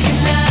awake at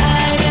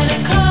night and I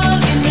call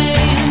your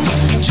name,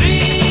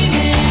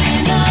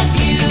 dreaming of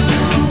you.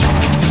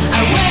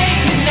 I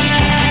wake at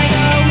night,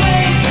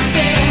 always the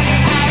same.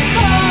 I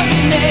call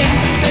your name,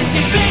 but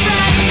you slip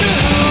right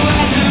through.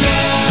 And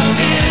love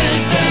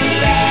is the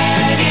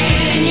light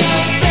in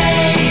your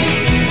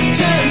face.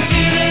 Turn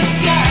to the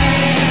sky.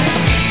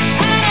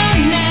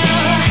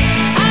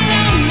 I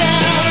know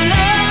now,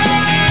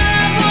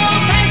 love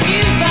won't pass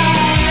you by.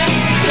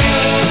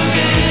 Love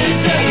is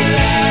the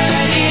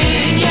light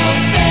in your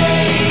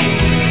face.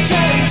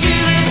 Turn to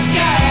the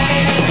sky.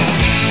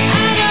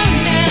 I know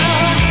now,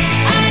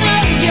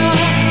 your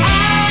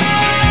eyes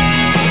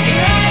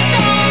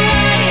don't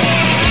lie.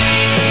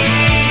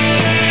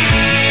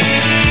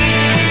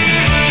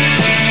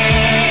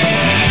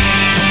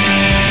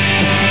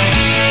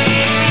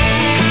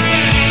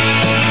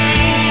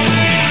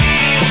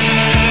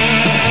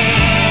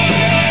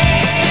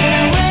 Still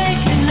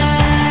awake at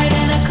night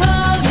and I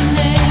call your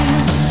name,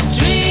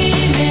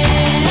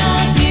 dreaming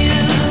of you.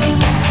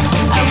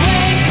 I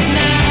wake at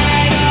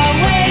night,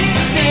 always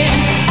the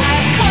same. I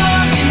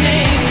call your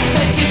name,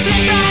 but you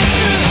slip right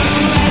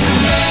through. And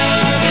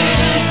love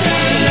is the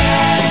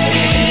light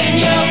in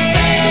your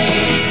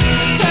face.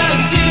 Turn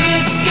to the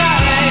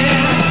sky.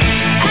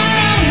 I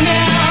know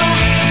now,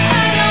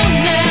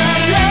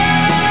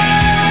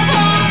 love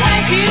won't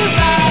pass you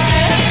by.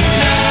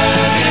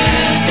 Love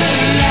is the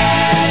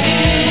light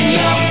in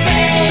your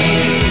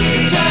face.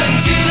 Turn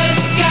to the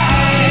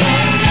sky.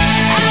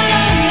 I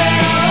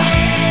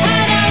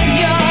know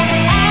your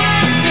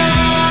eyes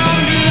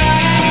don't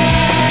lie.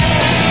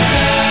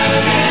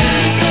 Love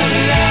is the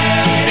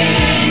light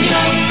in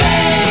your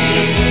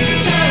face.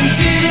 Turn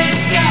to the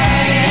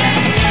sky.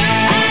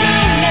 I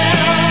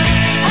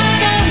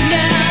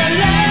know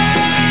love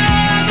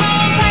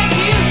won't pass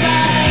you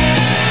by.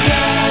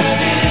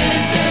 Love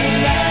is the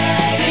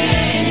light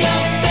in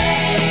your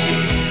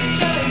face.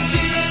 Turn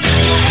to the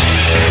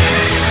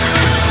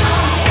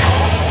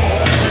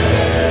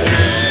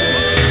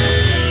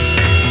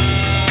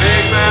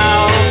Big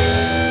mouth,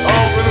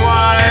 open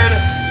wide,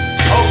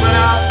 open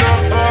up the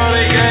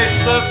pearly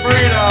gates of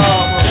freedom.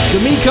 The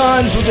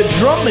Mekons with a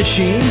drum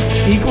machine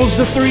equals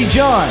the Three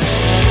Johns.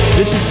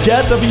 This is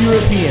Death of a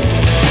European.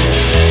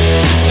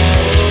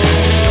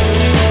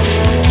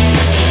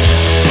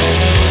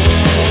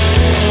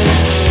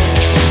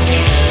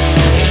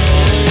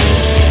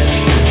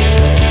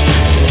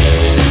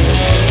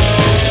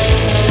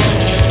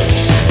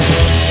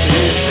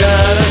 He's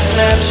got a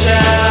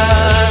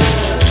snapshot,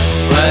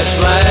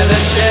 flashlight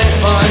and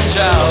checkpoint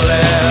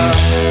Charlie.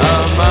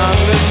 Among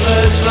the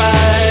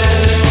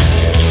searchlights,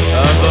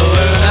 a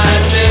balloon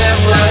idea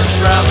floats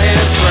from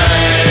his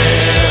brain.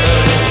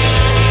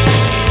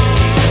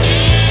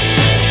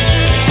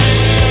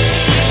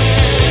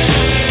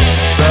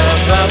 The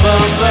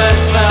bubble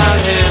bursts on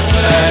his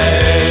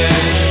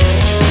face.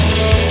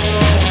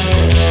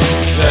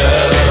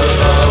 Death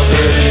of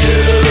the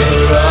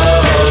European.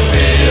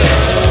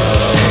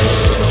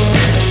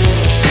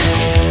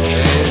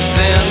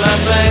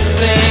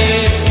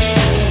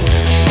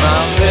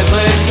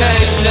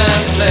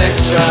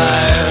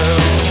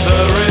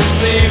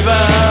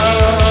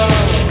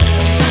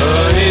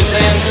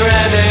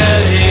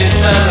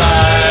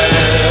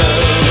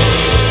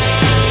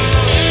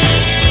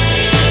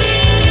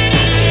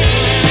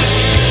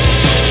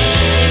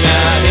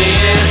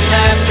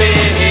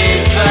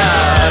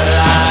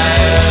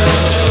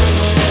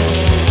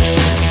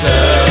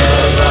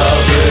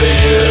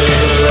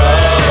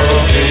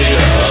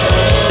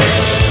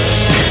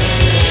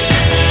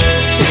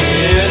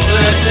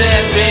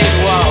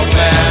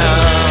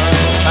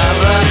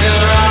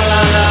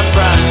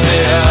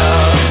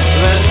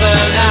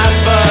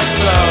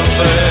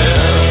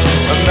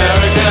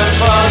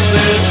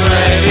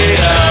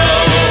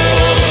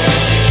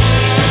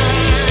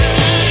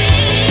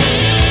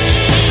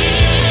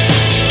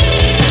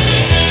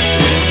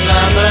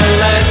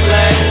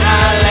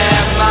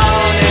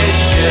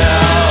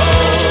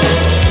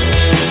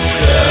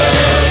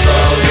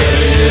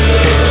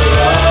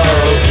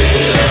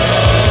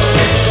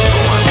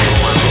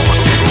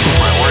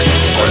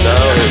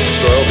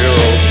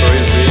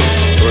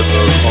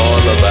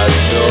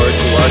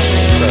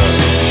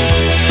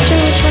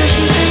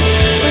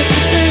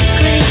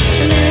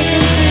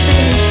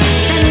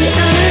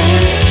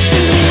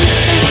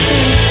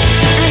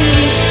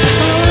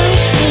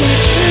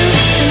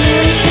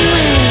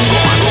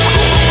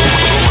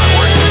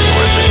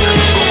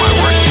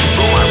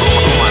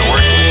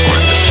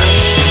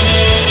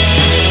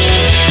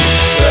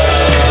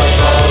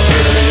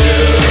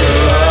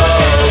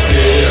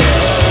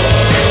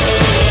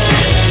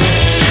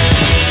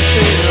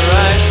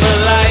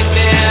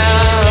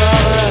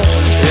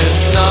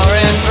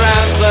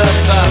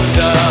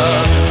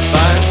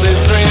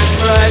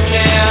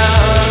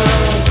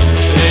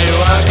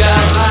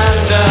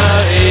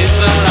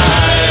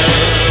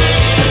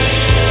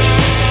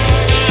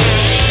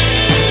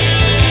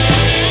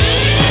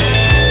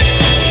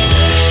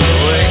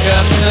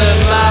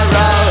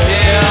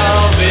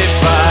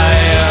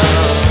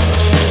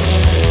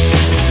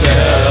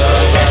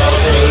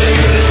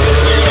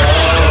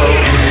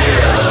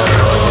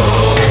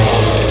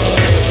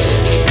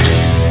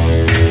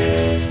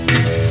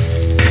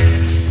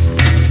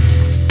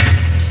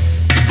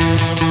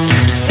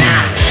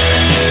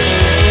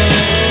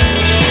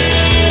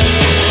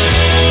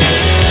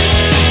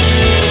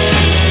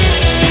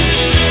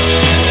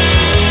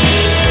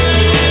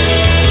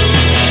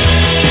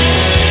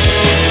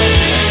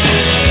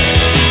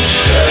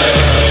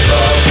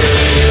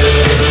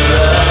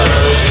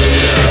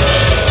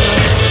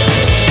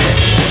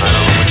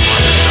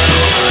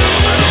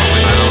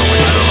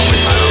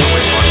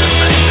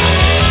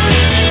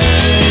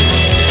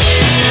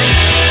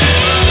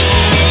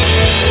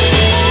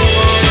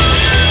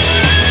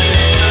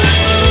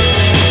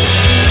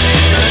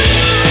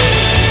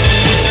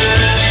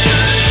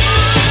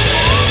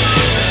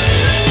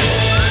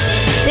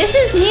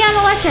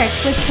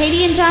 Electric with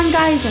Katie and John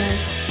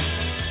Geyser.